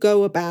how you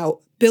go about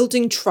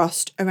building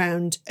trust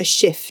around a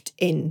shift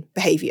in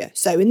behaviour.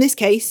 So in this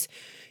case,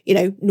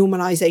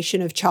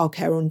 normalisation of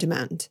childcare on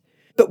demand.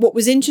 But what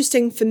was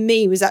interesting for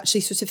me was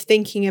actually sort of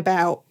thinking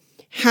about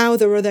how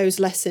there are those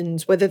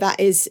lessons, whether that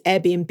is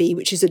Airbnb,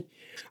 which is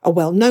a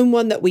well-known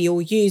one that we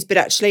all use, but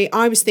actually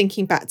I was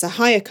thinking back to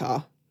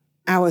HireCar,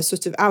 our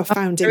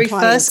founding our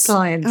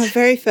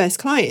very first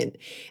client.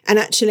 And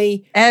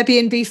actually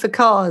Airbnb for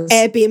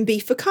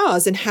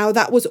cars, and how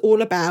that was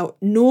all about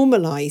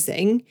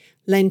normalising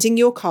lending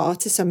your car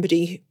to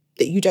somebody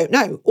that you don't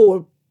know,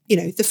 or,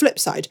 the flip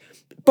side,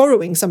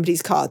 borrowing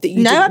somebody's car that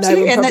you didn't know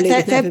and probably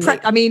would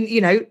never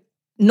meet.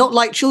 Not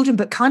like children,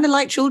 but kind of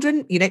like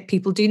children.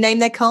 People do name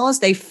their cars.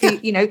 They feel,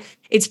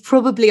 it's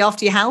probably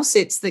after your house.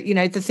 It's that,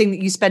 the thing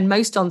that you spend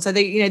most on. So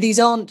they, these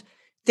aren't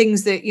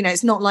things that,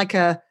 it's not like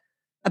a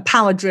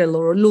power drill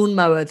or a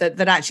lawnmower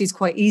that actually is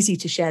quite easy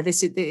to share.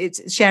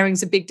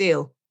 Sharing's a big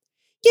deal.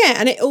 Yeah.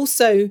 And it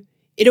also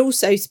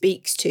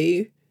speaks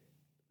to,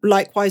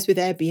 likewise with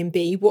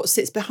Airbnb, what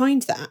sits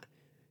behind that.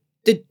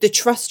 The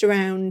trust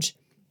around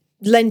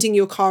lending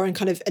your car and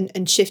kind of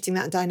and shifting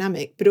that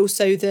dynamic, but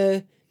also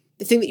the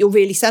the thing that you're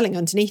really selling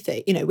underneath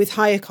it. You know, with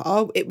Hire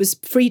Car, it was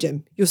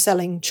freedom. You're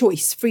selling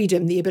choice,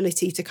 freedom, the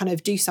ability to kind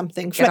of do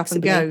something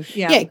flexibly. Get up and go.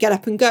 Yeah, get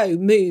up and go,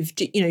 move,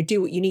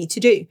 do what you need to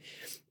do.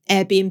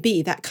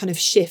 Airbnb, that kind of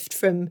shift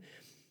from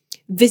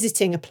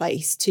visiting a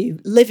place to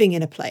living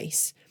in a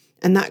place,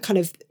 and that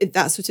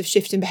sort of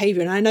shift in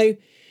behaviour. And I know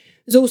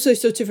there's also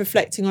sort of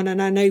reflecting on, and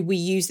I know we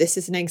use this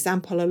as an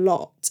example a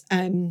lot,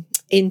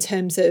 in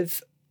terms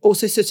of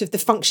also sort of the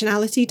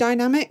functionality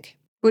dynamic.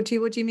 What do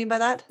you mean by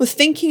that? Well,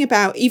 thinking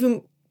about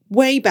even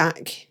way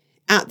back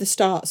at the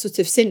start, sort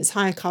of since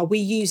Hire Car, we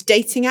use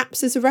dating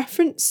apps as a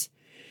reference.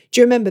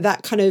 Do you remember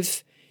that kind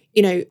of,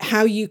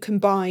 how you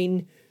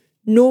combine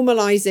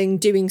normalising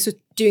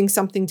doing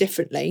something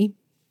differently,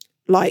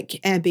 like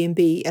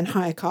Airbnb and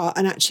Hire Car,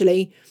 and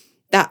actually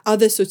that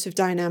other sort of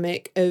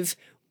dynamic of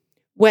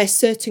where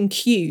certain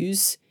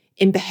cues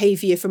in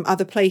behaviour from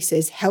other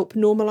places help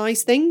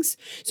normalise things.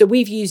 So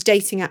we've used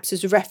dating apps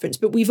as a reference,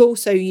 but we've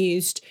also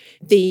used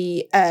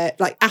the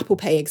like Apple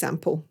Pay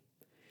example.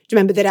 Do you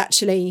remember that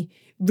actually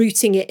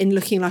routing it in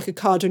looking like a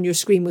card on your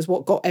screen was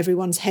what got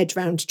everyone's head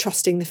round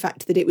trusting the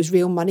fact that it was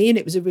real money and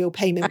it was a real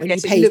payment when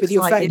you paid with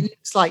your phone.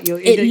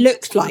 It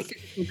looks like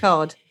a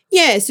card.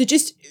 Yeah, so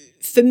just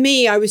for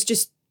me, I was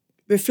just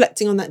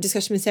reflecting on that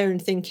discussion with Sarah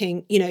and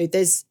thinking,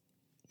 there's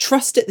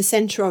trust at the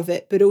centre of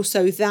it, but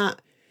also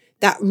that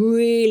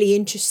really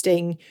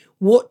interesting,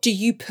 what do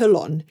you pull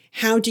on?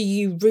 How do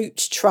you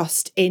root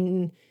trust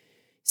in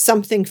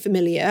something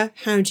familiar?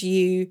 How do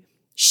you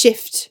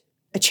shift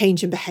a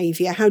change in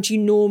behaviour? How do you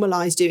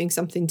normalise doing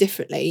something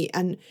differently?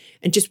 And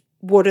just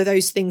what are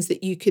those things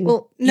that you can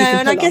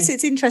I guess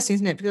it's interesting,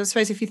 isn't it? Because I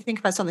suppose if you think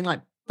about something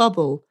like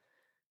Bubble,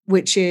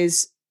 which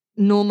is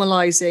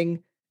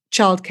normalising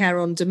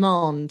childcare on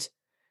demand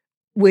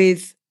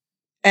with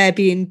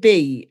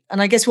Airbnb.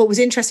 And I guess what was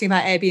interesting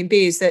about Airbnb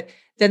is that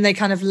then they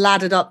kind of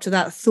laddered up to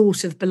that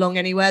thought of belong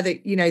anywhere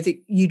that, that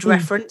you'd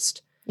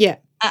referenced. Yeah.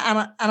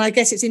 And I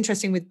guess it's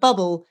interesting with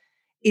Bubble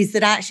is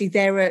that actually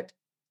they're at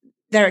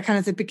kind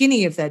of the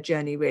beginning of their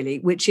journey, really,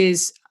 which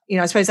is,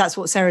 I suppose that's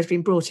what Sarah's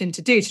been brought in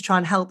to do, to try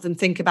and help them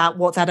think about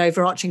what that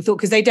overarching thought,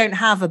 because they don't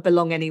have a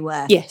belong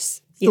anywhere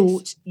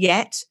thought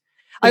yet.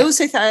 Yeah. I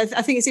also I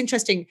think it's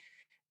interesting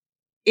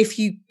if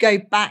you go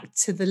back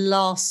to the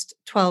last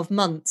 12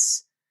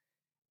 months,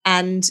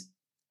 and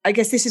I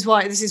guess this is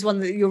one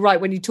that you're right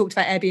when you talked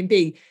about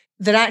Airbnb,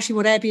 that actually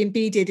what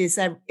Airbnb did is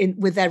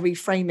with their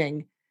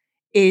reframing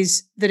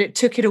is that it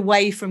took it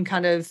away from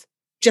kind of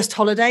just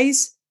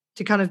holidays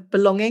to kind of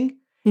belonging.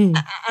 And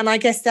I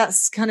guess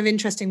that's kind of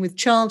interesting with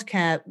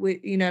childcare.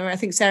 I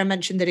think Sarah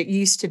mentioned that it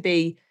used to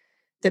be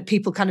that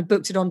people kind of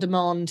booked it on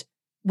demand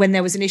when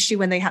there was an issue,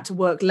 when they had to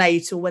work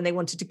late or when they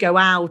wanted to go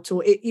out,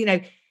 or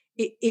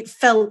it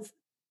felt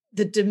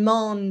the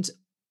demand,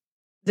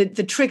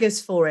 the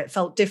triggers for it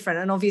felt different.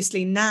 And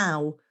obviously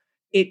now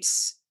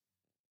it's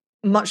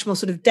much more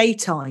sort of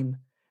daytime,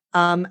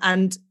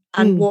 and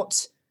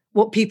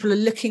what people are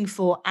looking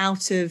for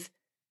out of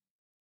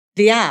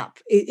the app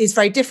is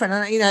very different.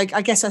 And,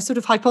 I guess I sort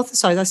of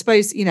hypothesize, I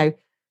suppose,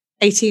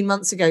 18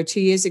 months ago,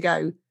 2 years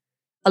ago,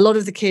 a lot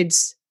of the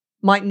kids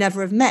might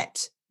never have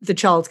met the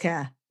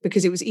childcare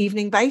because it was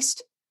evening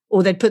based,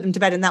 or they'd put them to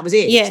bed and that was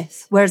it.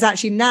 Yes. Whereas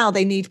actually now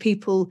they need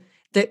people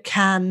that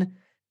can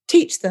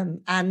teach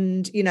them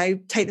and,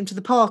 take them to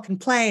the park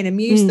and play and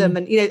amuse them.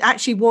 And,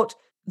 actually what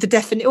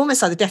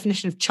almost like the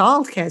definition of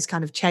childcare has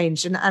kind of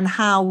changed, and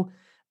how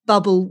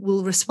Bubble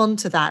will respond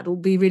to that will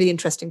be really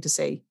interesting to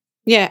see.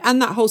 Yeah,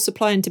 and that whole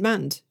supply and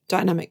demand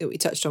dynamic that we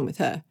touched on with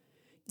her,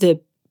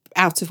 the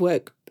out of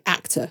work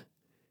actor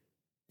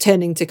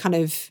turning to kind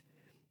of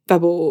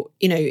Bubble,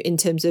 in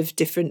terms of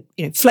different,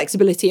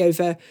 flexibility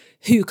over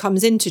who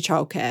comes into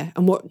childcare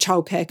and what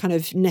childcare kind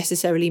of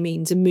necessarily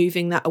means, and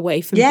moving that away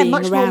from being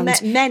much around more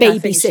men,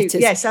 babysitters.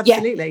 Yes,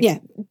 absolutely. Yeah,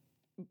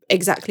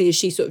 exactly as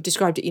she sort of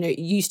described it. It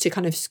used to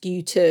kind of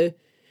skew to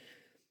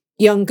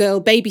young girl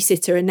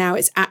babysitter, and now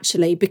it's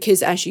actually,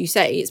 because as you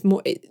say, it's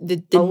more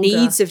the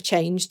needs have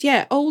changed.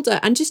 Yeah, older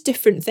and just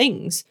different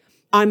things.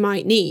 I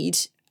might need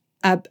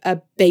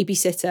a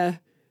babysitter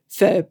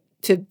for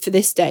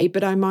this day,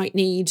 but I might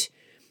need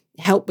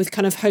help with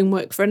kind of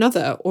homework for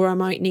another, or I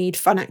might need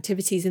fun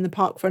activities in the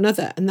park for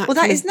another. And that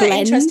isn't that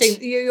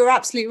interesting. You're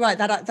absolutely right.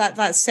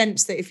 That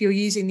sense that if you're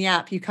using the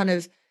app,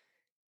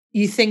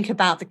 you think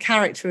about the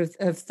character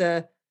of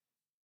the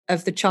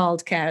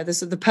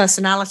childcare, the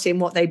personality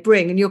and what they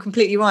bring. And you're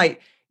completely right.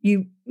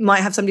 You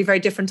might have somebody very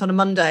different on a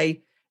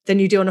Monday than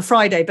you do on a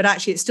Friday, but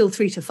actually it's still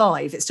 3 to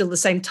 5. It's still the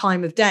same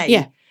time of day.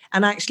 Yeah.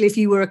 And actually, if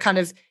you were a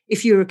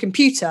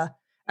computer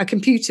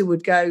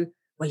would go,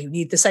 well, you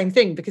need the same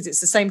thing because it's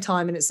the same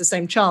time and it's the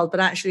same child. But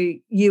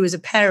actually, you as a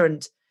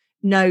parent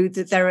know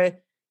that there are,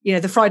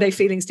 the Friday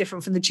feeling's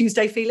different from the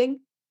Tuesday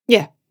feeling.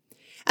 Yeah.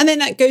 And then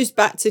that goes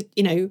back to,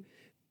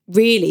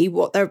 really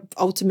what they're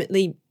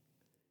ultimately,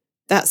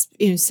 that's,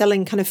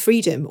 selling kind of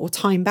freedom or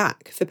time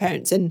back for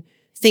parents, and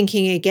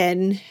thinking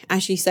again,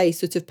 as you say,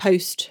 sort of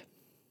post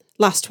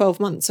last 12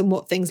 months and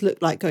what things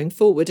look like going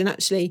forward. And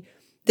actually,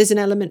 there's an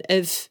element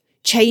of,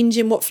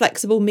 changing what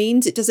flexible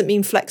means. It doesn't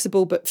mean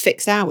flexible but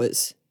fixed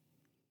hours.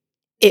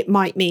 It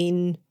might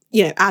mean,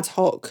 ad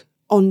hoc,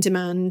 on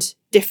demand,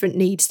 different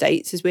need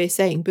states, as we're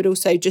saying, but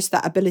also just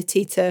that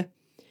ability to,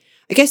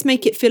 I guess,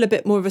 make it feel a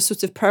bit more of a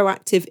sort of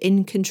proactive,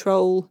 in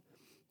control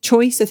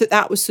choice. I thought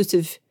that was sort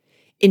of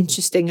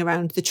interesting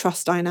around the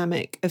trust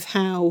dynamic of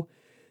how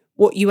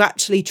what you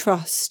actually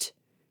trust,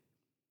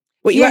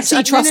 here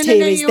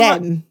is them.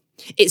 Right.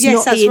 It's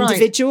not the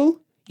individual. Right.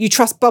 You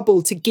trust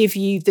Bubble to give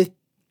you the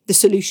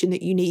solution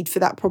that you need for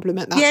that problem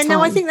at that time. Yeah,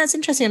 no, I think that's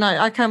interesting. And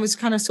I was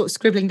kind of sort of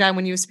scribbling down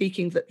when you were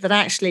speaking that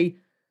actually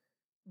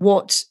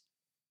what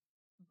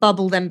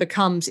Bubble then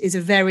becomes is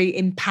a very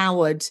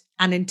empowered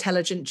and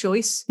intelligent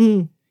choice.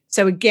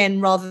 So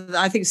again, rather than,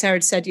 I think Sarah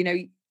had said,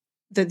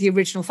 that the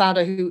original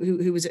founder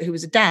who was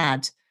a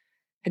dad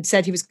had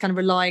said he was kind of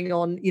relying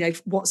on,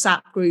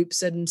 WhatsApp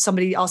groups and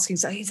somebody asking,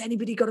 so has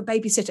anybody got a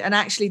babysitter? And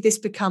actually this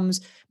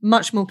becomes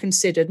much more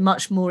considered,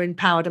 much more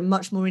empowered and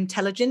much more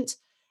intelligent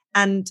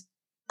and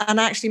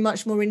actually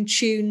much more in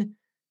tune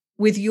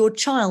with your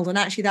child. And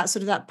actually that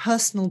sort of that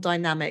personal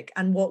dynamic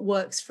and what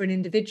works for an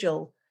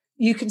individual,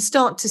 you can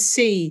start to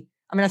see,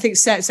 I think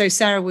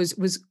Sarah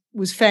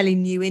was fairly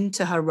new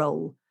into her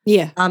role.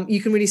 Yeah.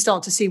 You can really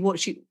start to see what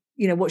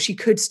she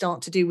could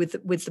start to do with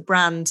the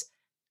brand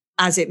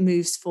as it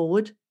moves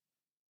forward.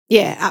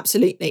 Yeah,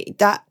 absolutely.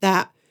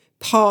 That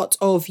part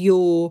of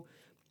your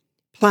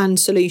planned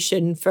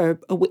solution for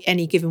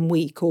any given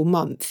week or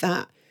month,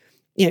 that,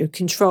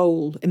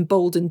 control,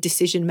 emboldened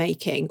decision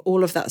making,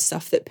 all of that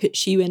stuff that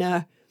puts you in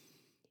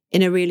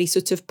a really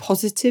sort of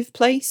positive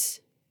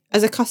place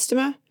as a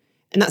customer.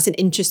 And that's an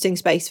interesting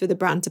space for the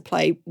brand to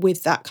play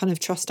with that kind of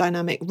trust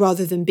dynamic,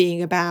 rather than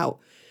being about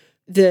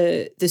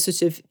the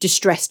sort of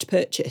distressed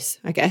purchase,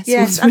 I guess.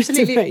 Yes,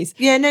 absolutely.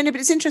 Yeah, no,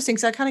 but it's interesting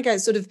because I kind of go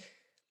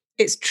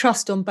it's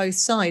trust on both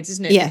sides,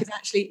 isn't it? Yeah. Because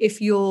actually, if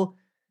you're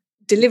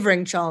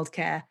delivering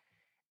childcare,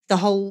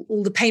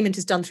 all the payment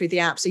is done through the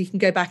app, so you can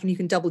go back and you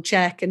can double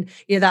check, and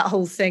that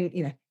whole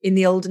thing. In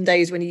the olden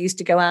days when you used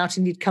to go out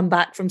and you'd come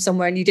back from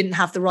somewhere and you didn't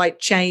have the right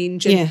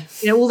change, and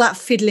all that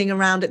fiddling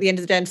around at the end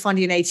of the day and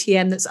finding an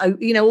ATM that's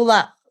all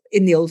that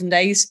in the olden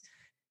days.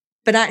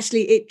 But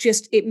actually,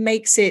 it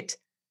makes it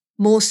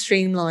more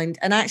streamlined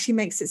and actually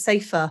makes it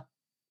safer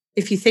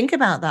if you think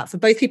about that for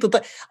both people.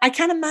 But I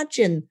can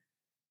imagine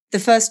the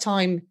first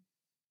time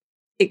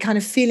it kind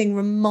of feeling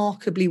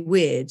remarkably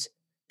weird,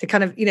 the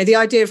kind of, the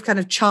idea of kind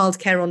of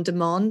childcare on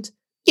demand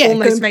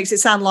almost makes it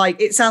sounds like,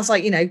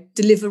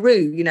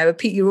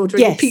 Deliveroo, you're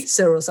ordering a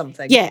pizza or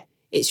something. Yeah,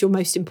 it's your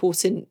most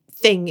important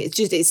thing.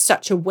 It's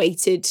such a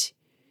weighted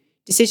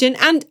decision.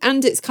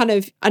 And it's kind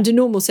of, under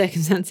normal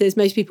circumstances,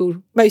 most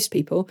people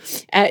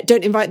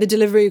don't invite the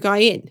Deliveroo guy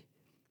in.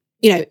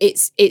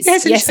 It's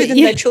in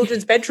their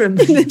children's bedroom.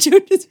 The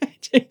children's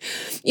bedroom.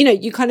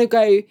 You kind of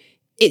go,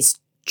 it's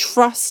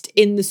trust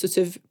in the sort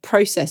of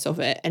process of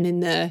it, and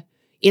in the,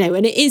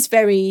 and it is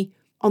very,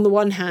 on the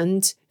one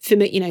hand,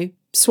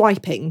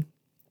 swiping,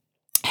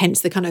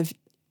 hence the kind of,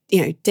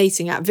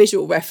 dating app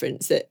visual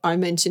reference that I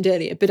mentioned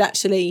earlier. But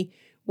actually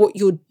what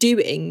you're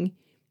doing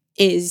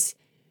is,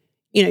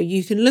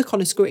 you can look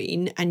on a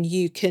screen and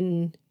you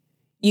can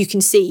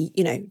see,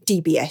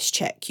 DBS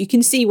check. You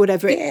can see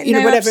whatever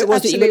whatever it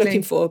was that you were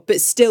looking for,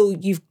 but still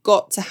you've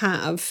got to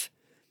have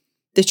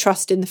the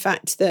trust in the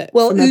fact that,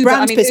 from a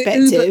brand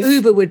perspective,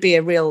 Uber would be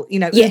a real,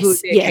 Uber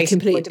would be a case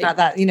point about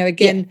that.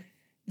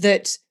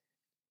 That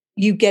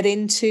you get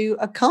into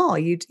a car,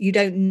 you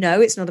don't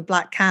know, it's not a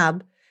black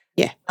cab.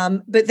 Yeah.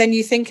 But then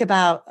you think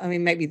about,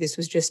 maybe this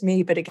was just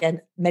me, but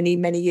again, many,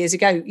 many years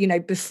ago,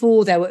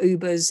 before there were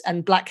Ubers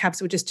and black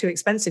cabs were just too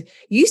expensive,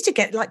 you used to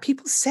get,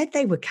 people said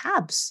they were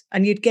cabs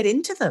and you'd get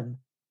into them.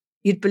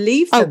 You'd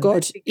believe them. Oh,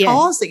 God.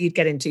 Cars that you'd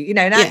get into,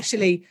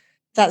 actually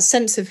that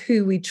sense of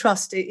who we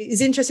trust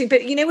is interesting.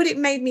 But you know what it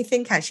made me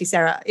think, actually,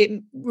 Sarah?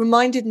 It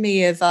reminded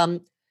me of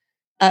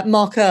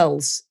Mark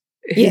Earls,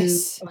 who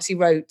obviously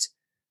wrote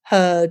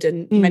Herd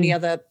and many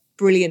other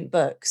brilliant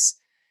books.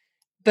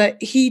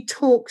 But he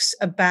talks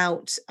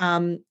about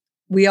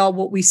we are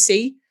what we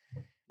see.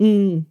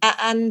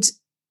 And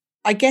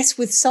I guess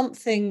with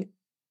something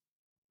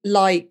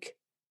like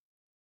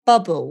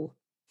Bubble,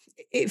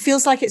 it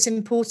feels like it's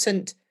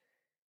important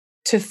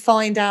to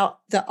find out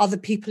that other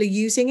people are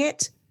using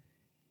it.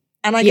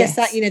 And I guess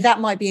that, that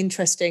might be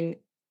interesting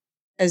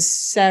as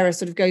Sarah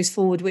sort of goes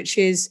forward, which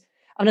is,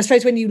 I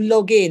suppose when you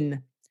log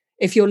in,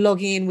 if you're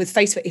logging in with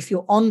Facebook, if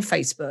you're on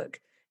Facebook,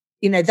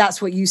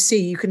 that's what you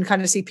see. You can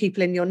kind of see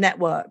people in your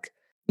network.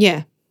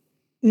 Yeah.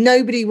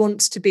 Nobody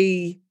wants to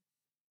be,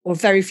 or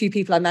very few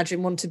people, I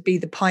imagine, want to be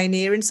the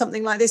pioneer in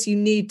something like this. You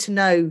need to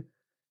know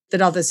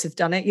that others have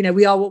done it.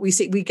 We are what we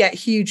see. We get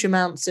huge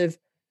amounts of,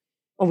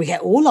 or we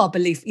get all our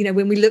belief,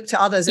 when we look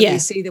to others and we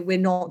see that we're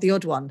not the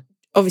odd one.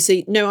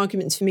 Obviously, no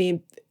arguments for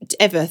me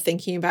ever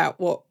thinking about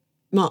what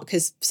Mark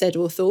has said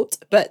or thought.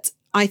 But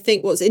I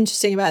think what's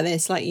interesting about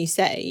this, like you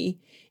say,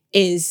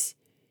 is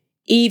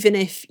even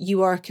if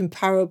you are a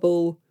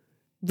comparable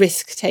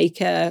risk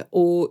taker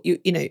or,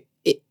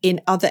 in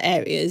other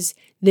areas,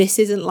 this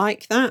isn't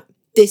like that.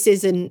 This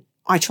isn't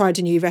I tried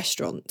a new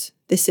restaurant.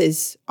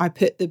 I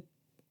put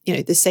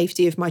the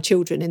safety of my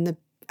children in the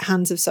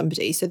hands of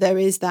somebody. So there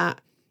is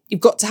that,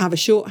 you've got to have a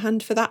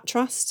shorthand for that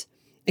trust.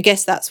 I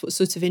guess that's what's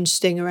sort of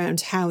interesting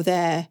around how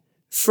they're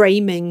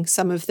framing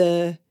some of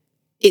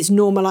it's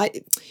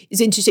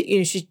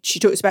interesting, she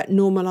talks about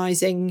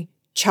normalising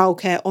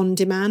childcare on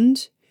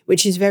demand,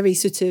 which is very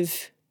sort of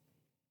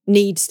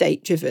need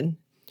state driven,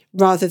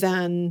 rather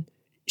than,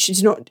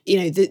 she's not,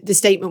 the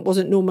statement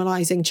wasn't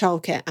normalising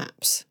childcare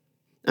apps.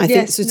 I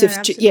think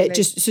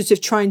just sort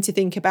of trying to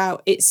think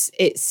about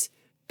it's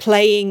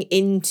playing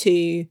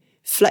into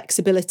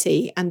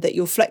flexibility, and that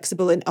you're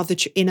flexible in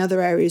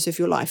other areas of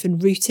your life,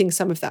 and rooting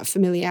some of that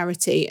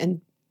familiarity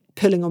and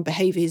pulling on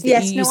behaviours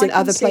that you use in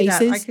other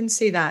places. I can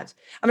see that.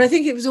 I mean, I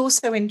think it was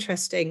also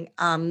interesting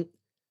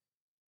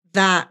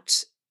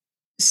that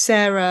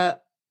Sarah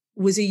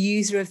was a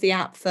user of the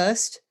app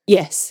first.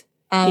 Yes.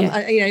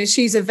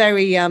 She's a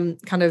very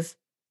kind of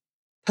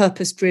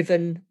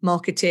purpose-driven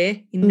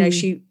marketeer.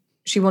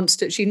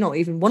 She not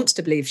even wants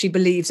to believe, she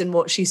believes in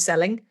what she's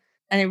selling.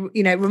 And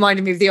it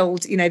reminded me of the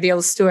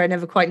old story. I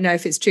never quite know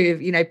if it's true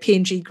of,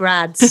 P&G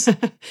grads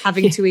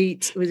having to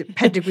eat, was it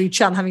Pedigree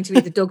Chum having to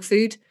eat the dog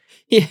food?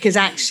 Yeah. Because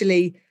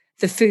actually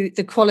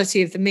the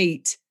quality of the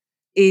meat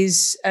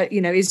is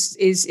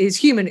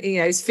human,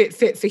 is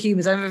fit for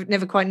humans. I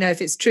never quite know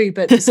if it's true,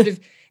 but the sort of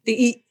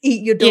the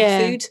eat your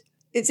dog food.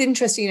 It's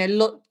interesting,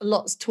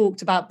 lots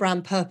talked about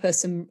brand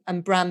purpose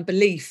and brand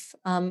belief.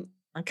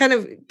 I'd kind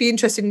of be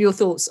interested in your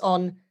thoughts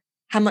on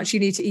how much you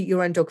need to eat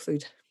your own dog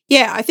food.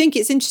 Yeah, I think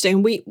it's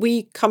interesting.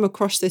 We come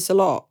across this a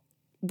lot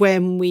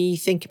when we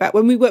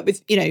work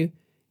with,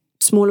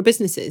 smaller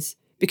businesses,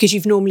 because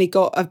you've normally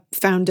got a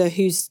founder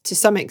who's to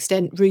some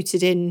extent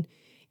rooted in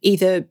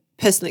either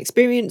personal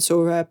experience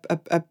or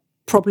a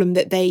problem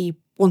that they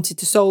wanted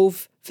to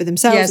solve for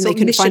themselves, and they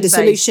couldn't find a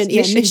solution.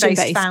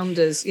 Mission-based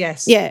founders,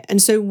 yes. Yeah,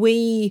 and so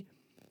we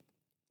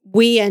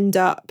end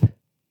up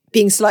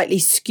being slightly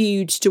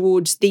skewed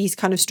towards these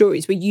kind of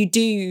stories where you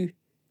do,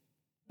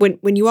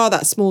 when you are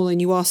that small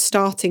and you are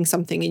starting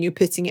something and you're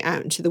putting it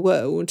out into the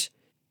world,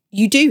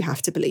 you do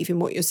have to believe in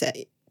what you're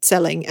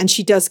selling. And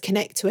she does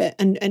connect to it.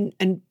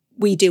 And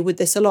we deal with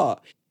this a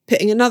lot.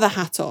 Putting another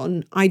hat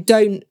on, I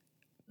don't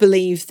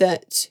believe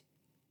that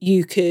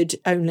you could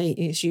only,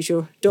 let's use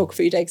your dog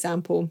food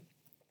example,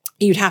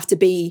 you'd have to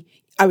be,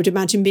 I would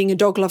imagine being a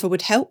dog lover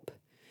would help.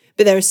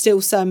 But there are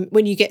still some,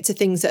 when you get to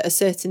things at a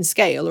certain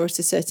scale or at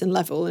a certain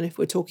level, and if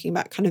we're talking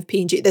about kind of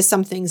P&G, there's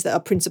some things that are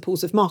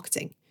principles of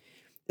marketing.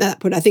 At that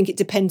point, I think it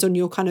depends on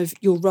your kind of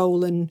your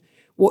role and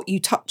what you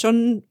touch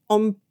on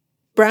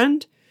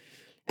brand.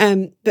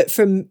 But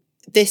from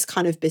this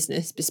kind of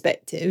business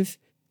perspective,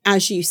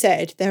 as you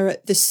said, they're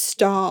at the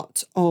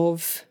start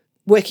of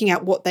working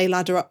out what they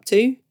ladder up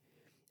to.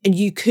 And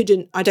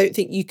I don't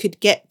think you could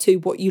get to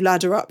what you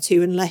ladder up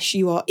to unless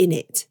you are in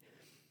it,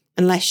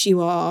 unless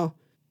you are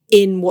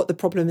in what the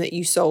problem that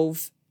you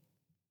solve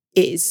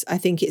is. I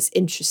think it's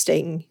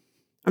interesting.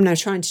 I'm now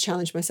trying to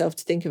challenge myself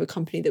to think of a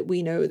company that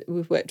we know that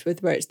we've worked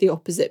with where it's the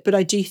opposite. But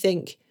I do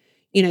think,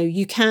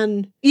 you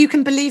can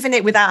believe in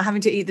it without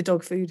having to eat the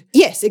dog food.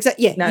 Yes,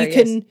 exactly. Yeah,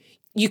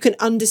 you can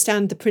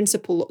understand the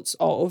principles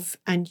of,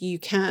 and you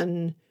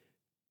can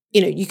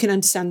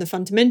understand the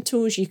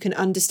fundamentals. You can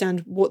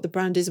understand what the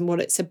brand is and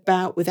what it's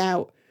about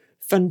without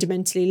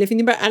fundamentally living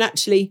the brand. And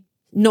actually,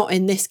 not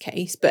in this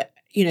case, but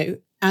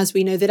as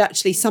we know that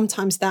actually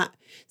sometimes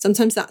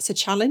that's a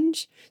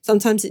challenge.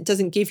 Sometimes it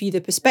doesn't give you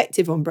the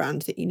perspective on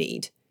brand that you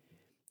need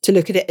to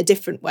look at it a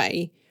different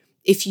way.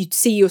 If you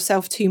see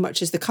yourself too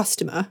much as the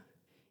customer,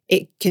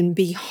 it can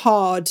be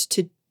hard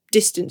to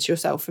distance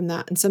yourself from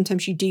that. And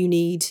sometimes you do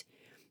need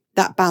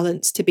that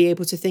balance to be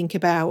able to think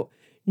about,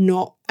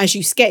 not as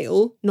you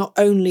scale, not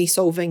only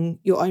solving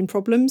your own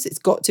problems, it's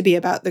got to be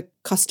about the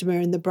customer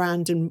and the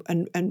brand and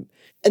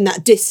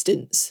that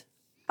distance.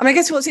 I mean, I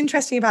guess what's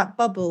interesting about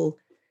Bubble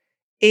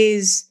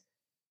is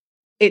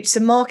it's a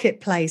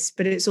marketplace,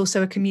 but it's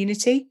also a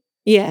community.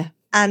 Yeah.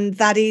 And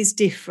that is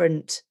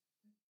different.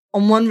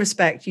 On one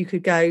respect, you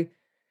could go,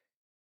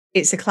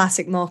 it's a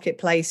classic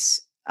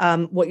marketplace.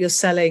 What you're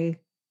selling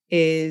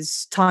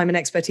is time and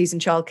expertise in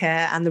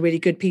childcare, and the really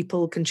good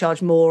people can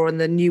charge more and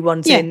the new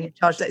ones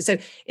charge less. So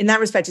in that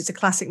respect, it's a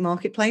classic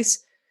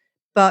marketplace,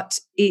 but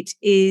it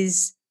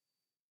is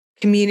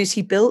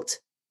community built.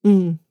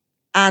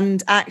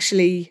 And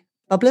actually,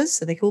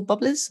 Bubblers, are they called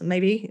Bubblers?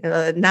 Maybe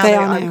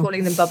I'm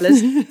calling them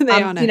Bubblers. They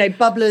are now.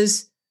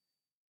 Bubblers,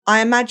 I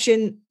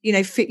imagine,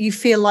 you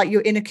feel like you're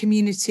in a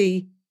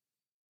community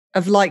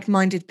of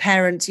like-minded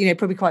parents,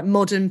 probably quite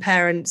modern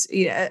parents,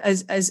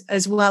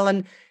 as well,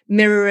 and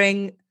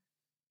mirroring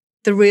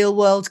the real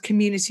world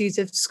communities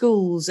of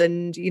schools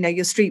and,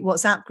 your street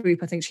WhatsApp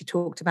group, I think she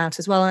talked about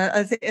as well.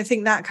 I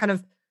think that kind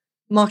of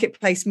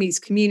marketplace meets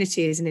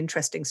community is an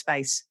interesting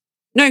space.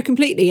 No,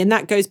 completely. And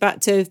that goes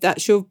back to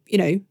that's your,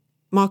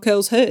 Mark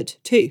Earl's herd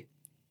too.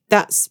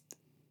 That's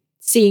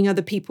seeing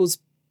other people's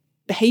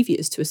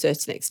behaviours to a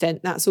certain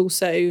extent. That's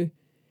also,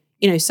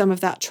 some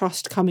of that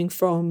trust coming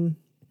from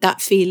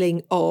that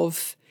feeling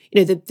of,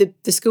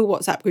 the school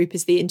WhatsApp group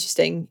is the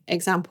interesting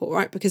example,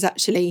 right? Because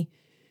actually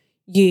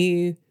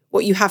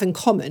what you have in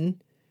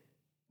common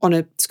on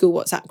a school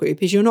WhatsApp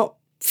group is you're not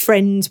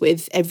friends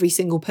with every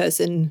single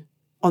person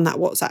on that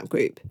WhatsApp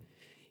group.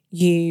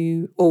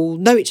 You all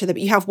know each other,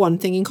 but you have one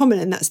thing in common,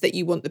 and that's that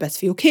you want the best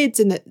for your kids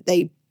and that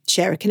they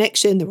share a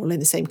connection. They're all in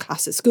the same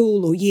class at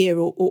school or year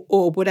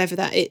or whatever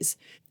that is.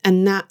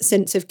 And that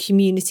sense of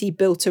community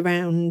built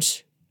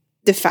around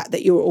the fact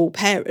that you're all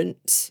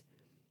parents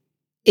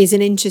is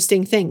an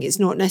interesting thing. It's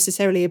not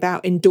necessarily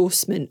about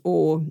endorsement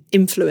or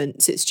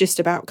influence. It's just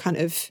about kind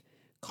of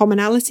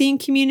commonality and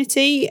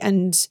community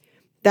and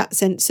that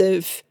sense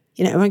of,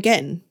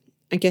 again,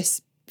 I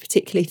guess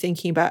particularly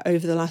thinking about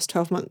over the last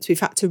 12 months, we've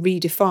had to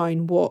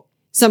redefine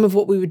some of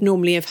what we would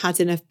normally have had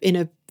in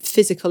a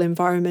physical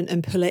environment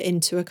and pull it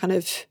into a kind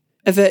of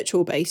a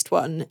virtual based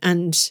one.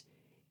 And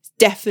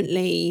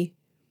definitely,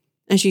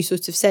 as you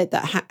sort of said,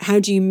 that how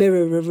do you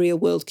mirror a real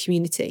world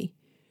community?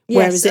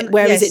 Yes,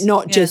 Where is it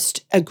not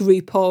just a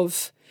group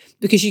of,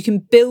 because you can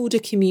build a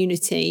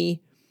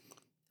community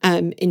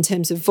in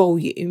terms of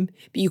volume,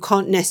 but you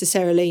can't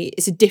necessarily,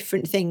 it's a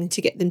different thing to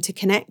get them to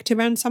connect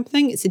around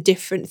something. It's a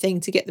different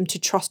thing to get them to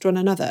trust one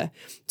another.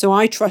 So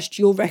I trust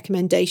your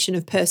recommendation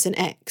of person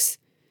X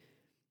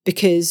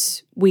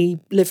because we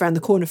live around the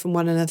corner from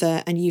one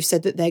another and you've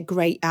said that they're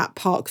great at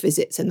park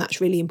visits and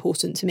that's really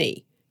important to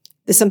me.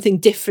 There's something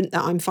different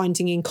that I'm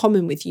finding in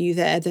common with you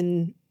there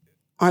than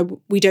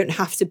we don't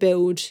have to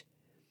build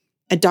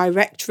a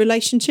direct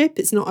relationship.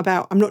 It's not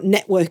about, I'm not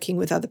networking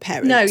with other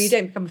parents. No, you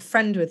don't become a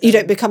friend with them. You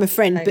don't become a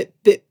friend,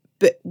 No.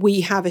 but we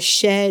have a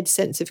shared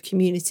sense of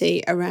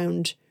community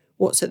around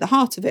what's at the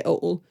heart of it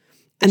all.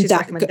 Which is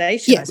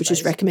recommendation. Yeah, which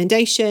is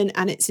recommendation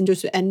and it's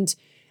endorsement.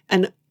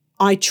 And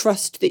I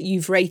trust that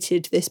you've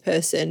rated this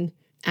person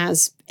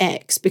as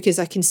X because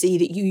I can see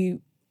that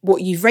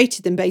what you've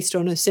rated them based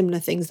on are similar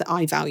things that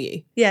I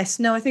value. Yes,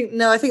 I think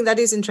that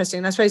is interesting.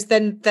 And I suppose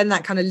then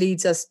that kind of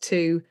leads us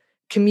to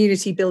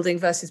community building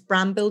versus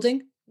brand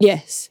building.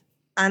 Yes.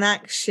 And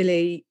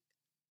actually,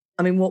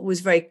 I mean, what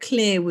was very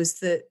clear was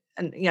that,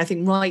 and I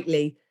think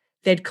rightly,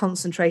 they'd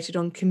concentrated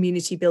on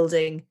community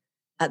building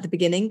at the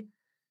beginning.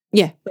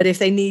 Yeah. But if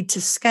they need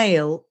to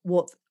scale,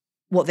 what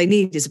they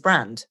need is a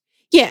brand.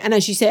 Yeah. And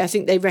as you say, I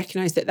think they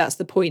recognise that that's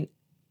the point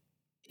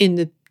in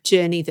the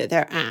journey that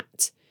they're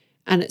at.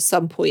 And at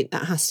some point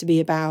that has to be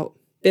about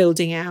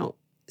building out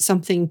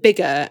something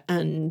bigger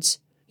and,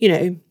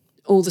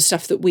 all the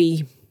stuff that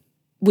we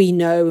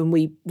know and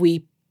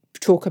we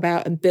talk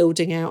about and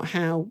building out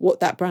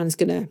what that brand's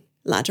going to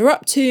ladder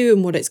up to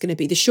and what it's going to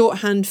be the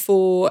shorthand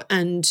for.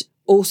 And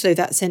also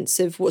that sense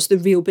of what's the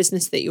real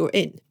business that you're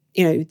in,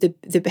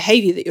 the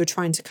behavior that you're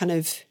trying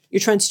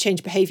to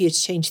change behavior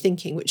to change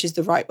thinking, which is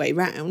the right way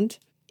round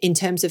in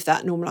terms of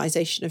that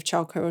normalization of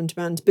childcare on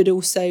demand. But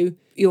also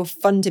you're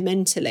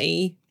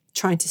fundamentally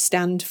trying to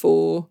stand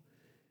for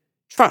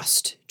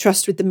trust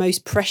with the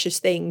most precious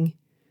thing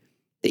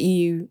that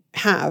you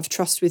have,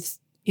 trust with,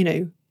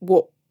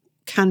 what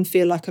can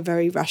feel like a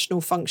very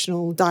rational,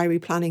 functional diary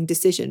planning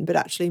decision, but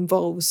actually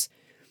involves,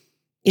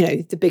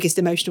 the biggest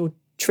emotional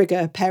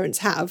trigger parents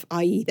have,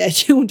 i.e. their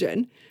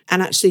children,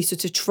 and actually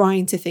sort of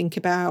trying to think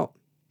about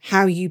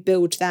how you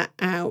build that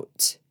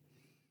out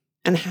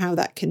and how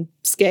that can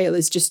scale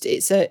is just,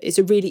 it's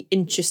a really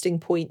interesting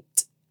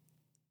point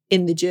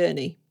in the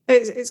journey.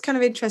 It's kind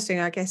of interesting,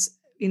 I guess.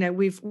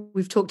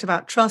 We've talked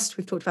about trust,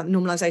 we've talked about the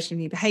normalization of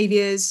new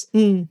behaviors,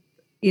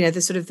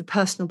 the sort of the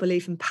personal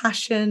belief and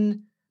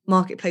passion,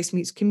 marketplace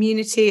meets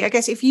community. I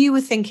guess if you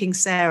were thinking,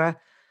 Sarah,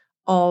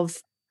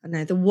 of,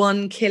 the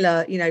one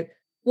killer,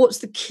 what's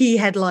the key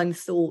headline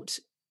thought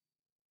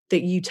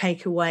that you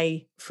take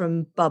away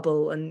from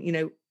Bubble?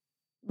 And,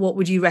 what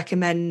would you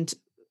recommend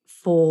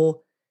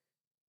for,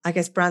 I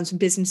guess, brands and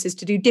businesses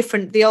to do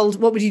different?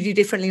 What would you do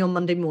differently on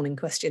Monday morning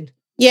question?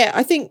 Yeah,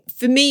 I think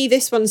for me,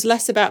 this one's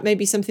less about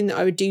maybe something that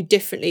I would do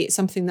differently. It's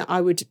something that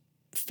I would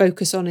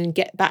focus on and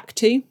get back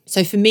to.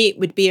 So for me, it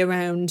would be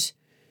around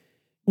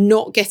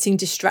not getting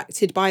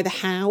distracted by the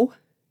how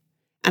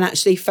and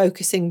actually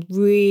focusing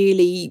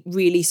really,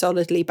 really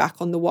solidly back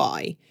on the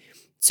why.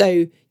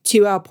 So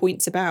to our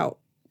points about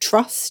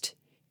trust,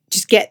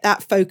 just get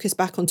that focus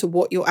back onto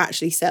what you're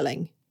actually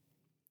selling.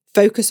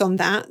 Focus on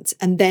that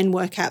and then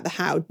work out the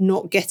how,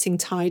 not getting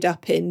tied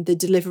up in the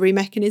delivery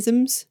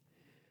mechanisms.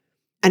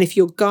 And if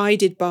you're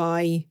guided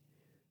by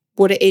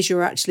what it is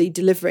you're actually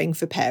delivering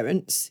for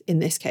parents, in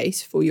this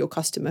case, for your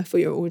customer, for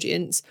your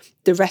audience,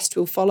 the rest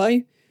will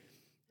follow.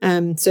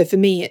 So for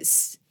me,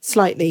 it's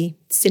slightly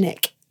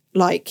cynic,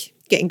 like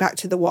getting back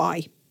to the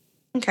why.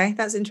 Okay,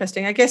 that's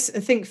interesting. I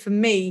think for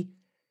me,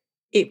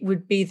 it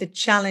would be the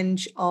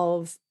challenge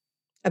of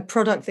a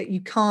product that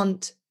you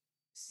can't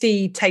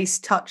see,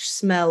 taste, touch,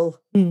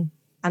 smell,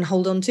 and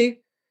hold on to.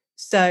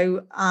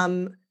 So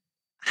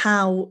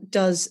how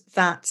does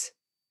that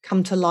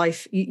come to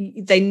life?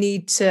 They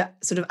need to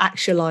sort of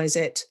actualize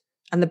it,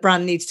 and the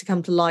brand needs to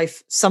come to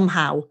life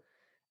somehow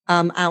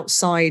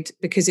outside,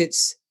 because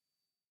it's,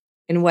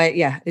 in a way,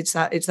 it's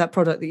that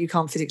product that you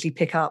can't physically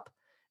pick up.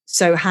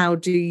 So how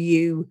do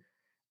you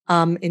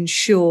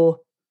ensure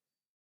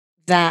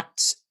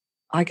that,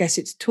 I guess,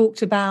 it's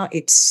talked about,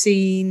 it's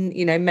seen,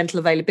 mental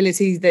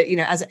availability, that,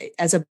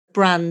 as a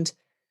brand,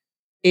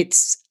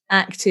 it's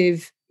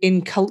active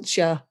in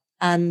culture,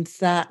 and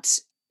that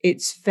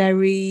it's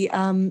very,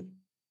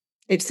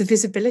 it's the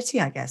visibility,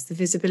 I guess, the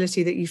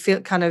visibility that you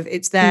feel kind of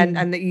it's there,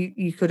 and that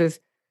you could have,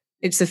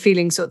 it's the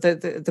feeling, sort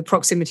of the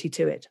proximity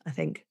to it, I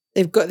think.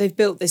 They've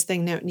built this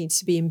thing now, it needs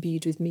to be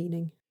imbued with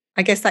meaning.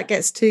 I guess that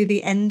gets to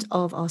the end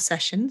of our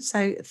session.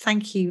 So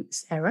thank you,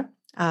 Sarah.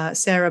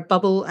 Sarah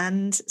Bubble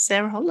and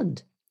Sarah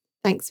Holland.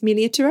 Thanks,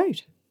 Amelia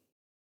Terode.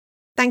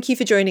 Thank you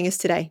for joining us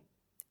today.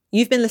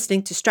 You've been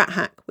listening to Strat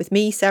Hack with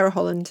me, Sarah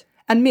Holland.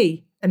 And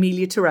me,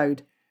 Amelia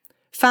Terode,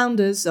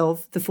 founders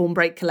of the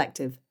Fawnbreak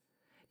Collective.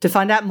 To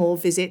find out more,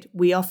 visit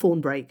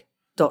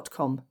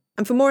wearefawnbreak.com.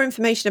 And for more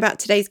information about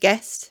today's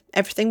guest,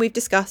 everything we've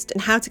discussed,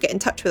 and how to get in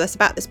touch with us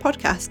about this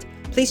podcast,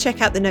 please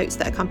check out the notes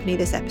that accompany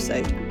this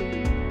episode.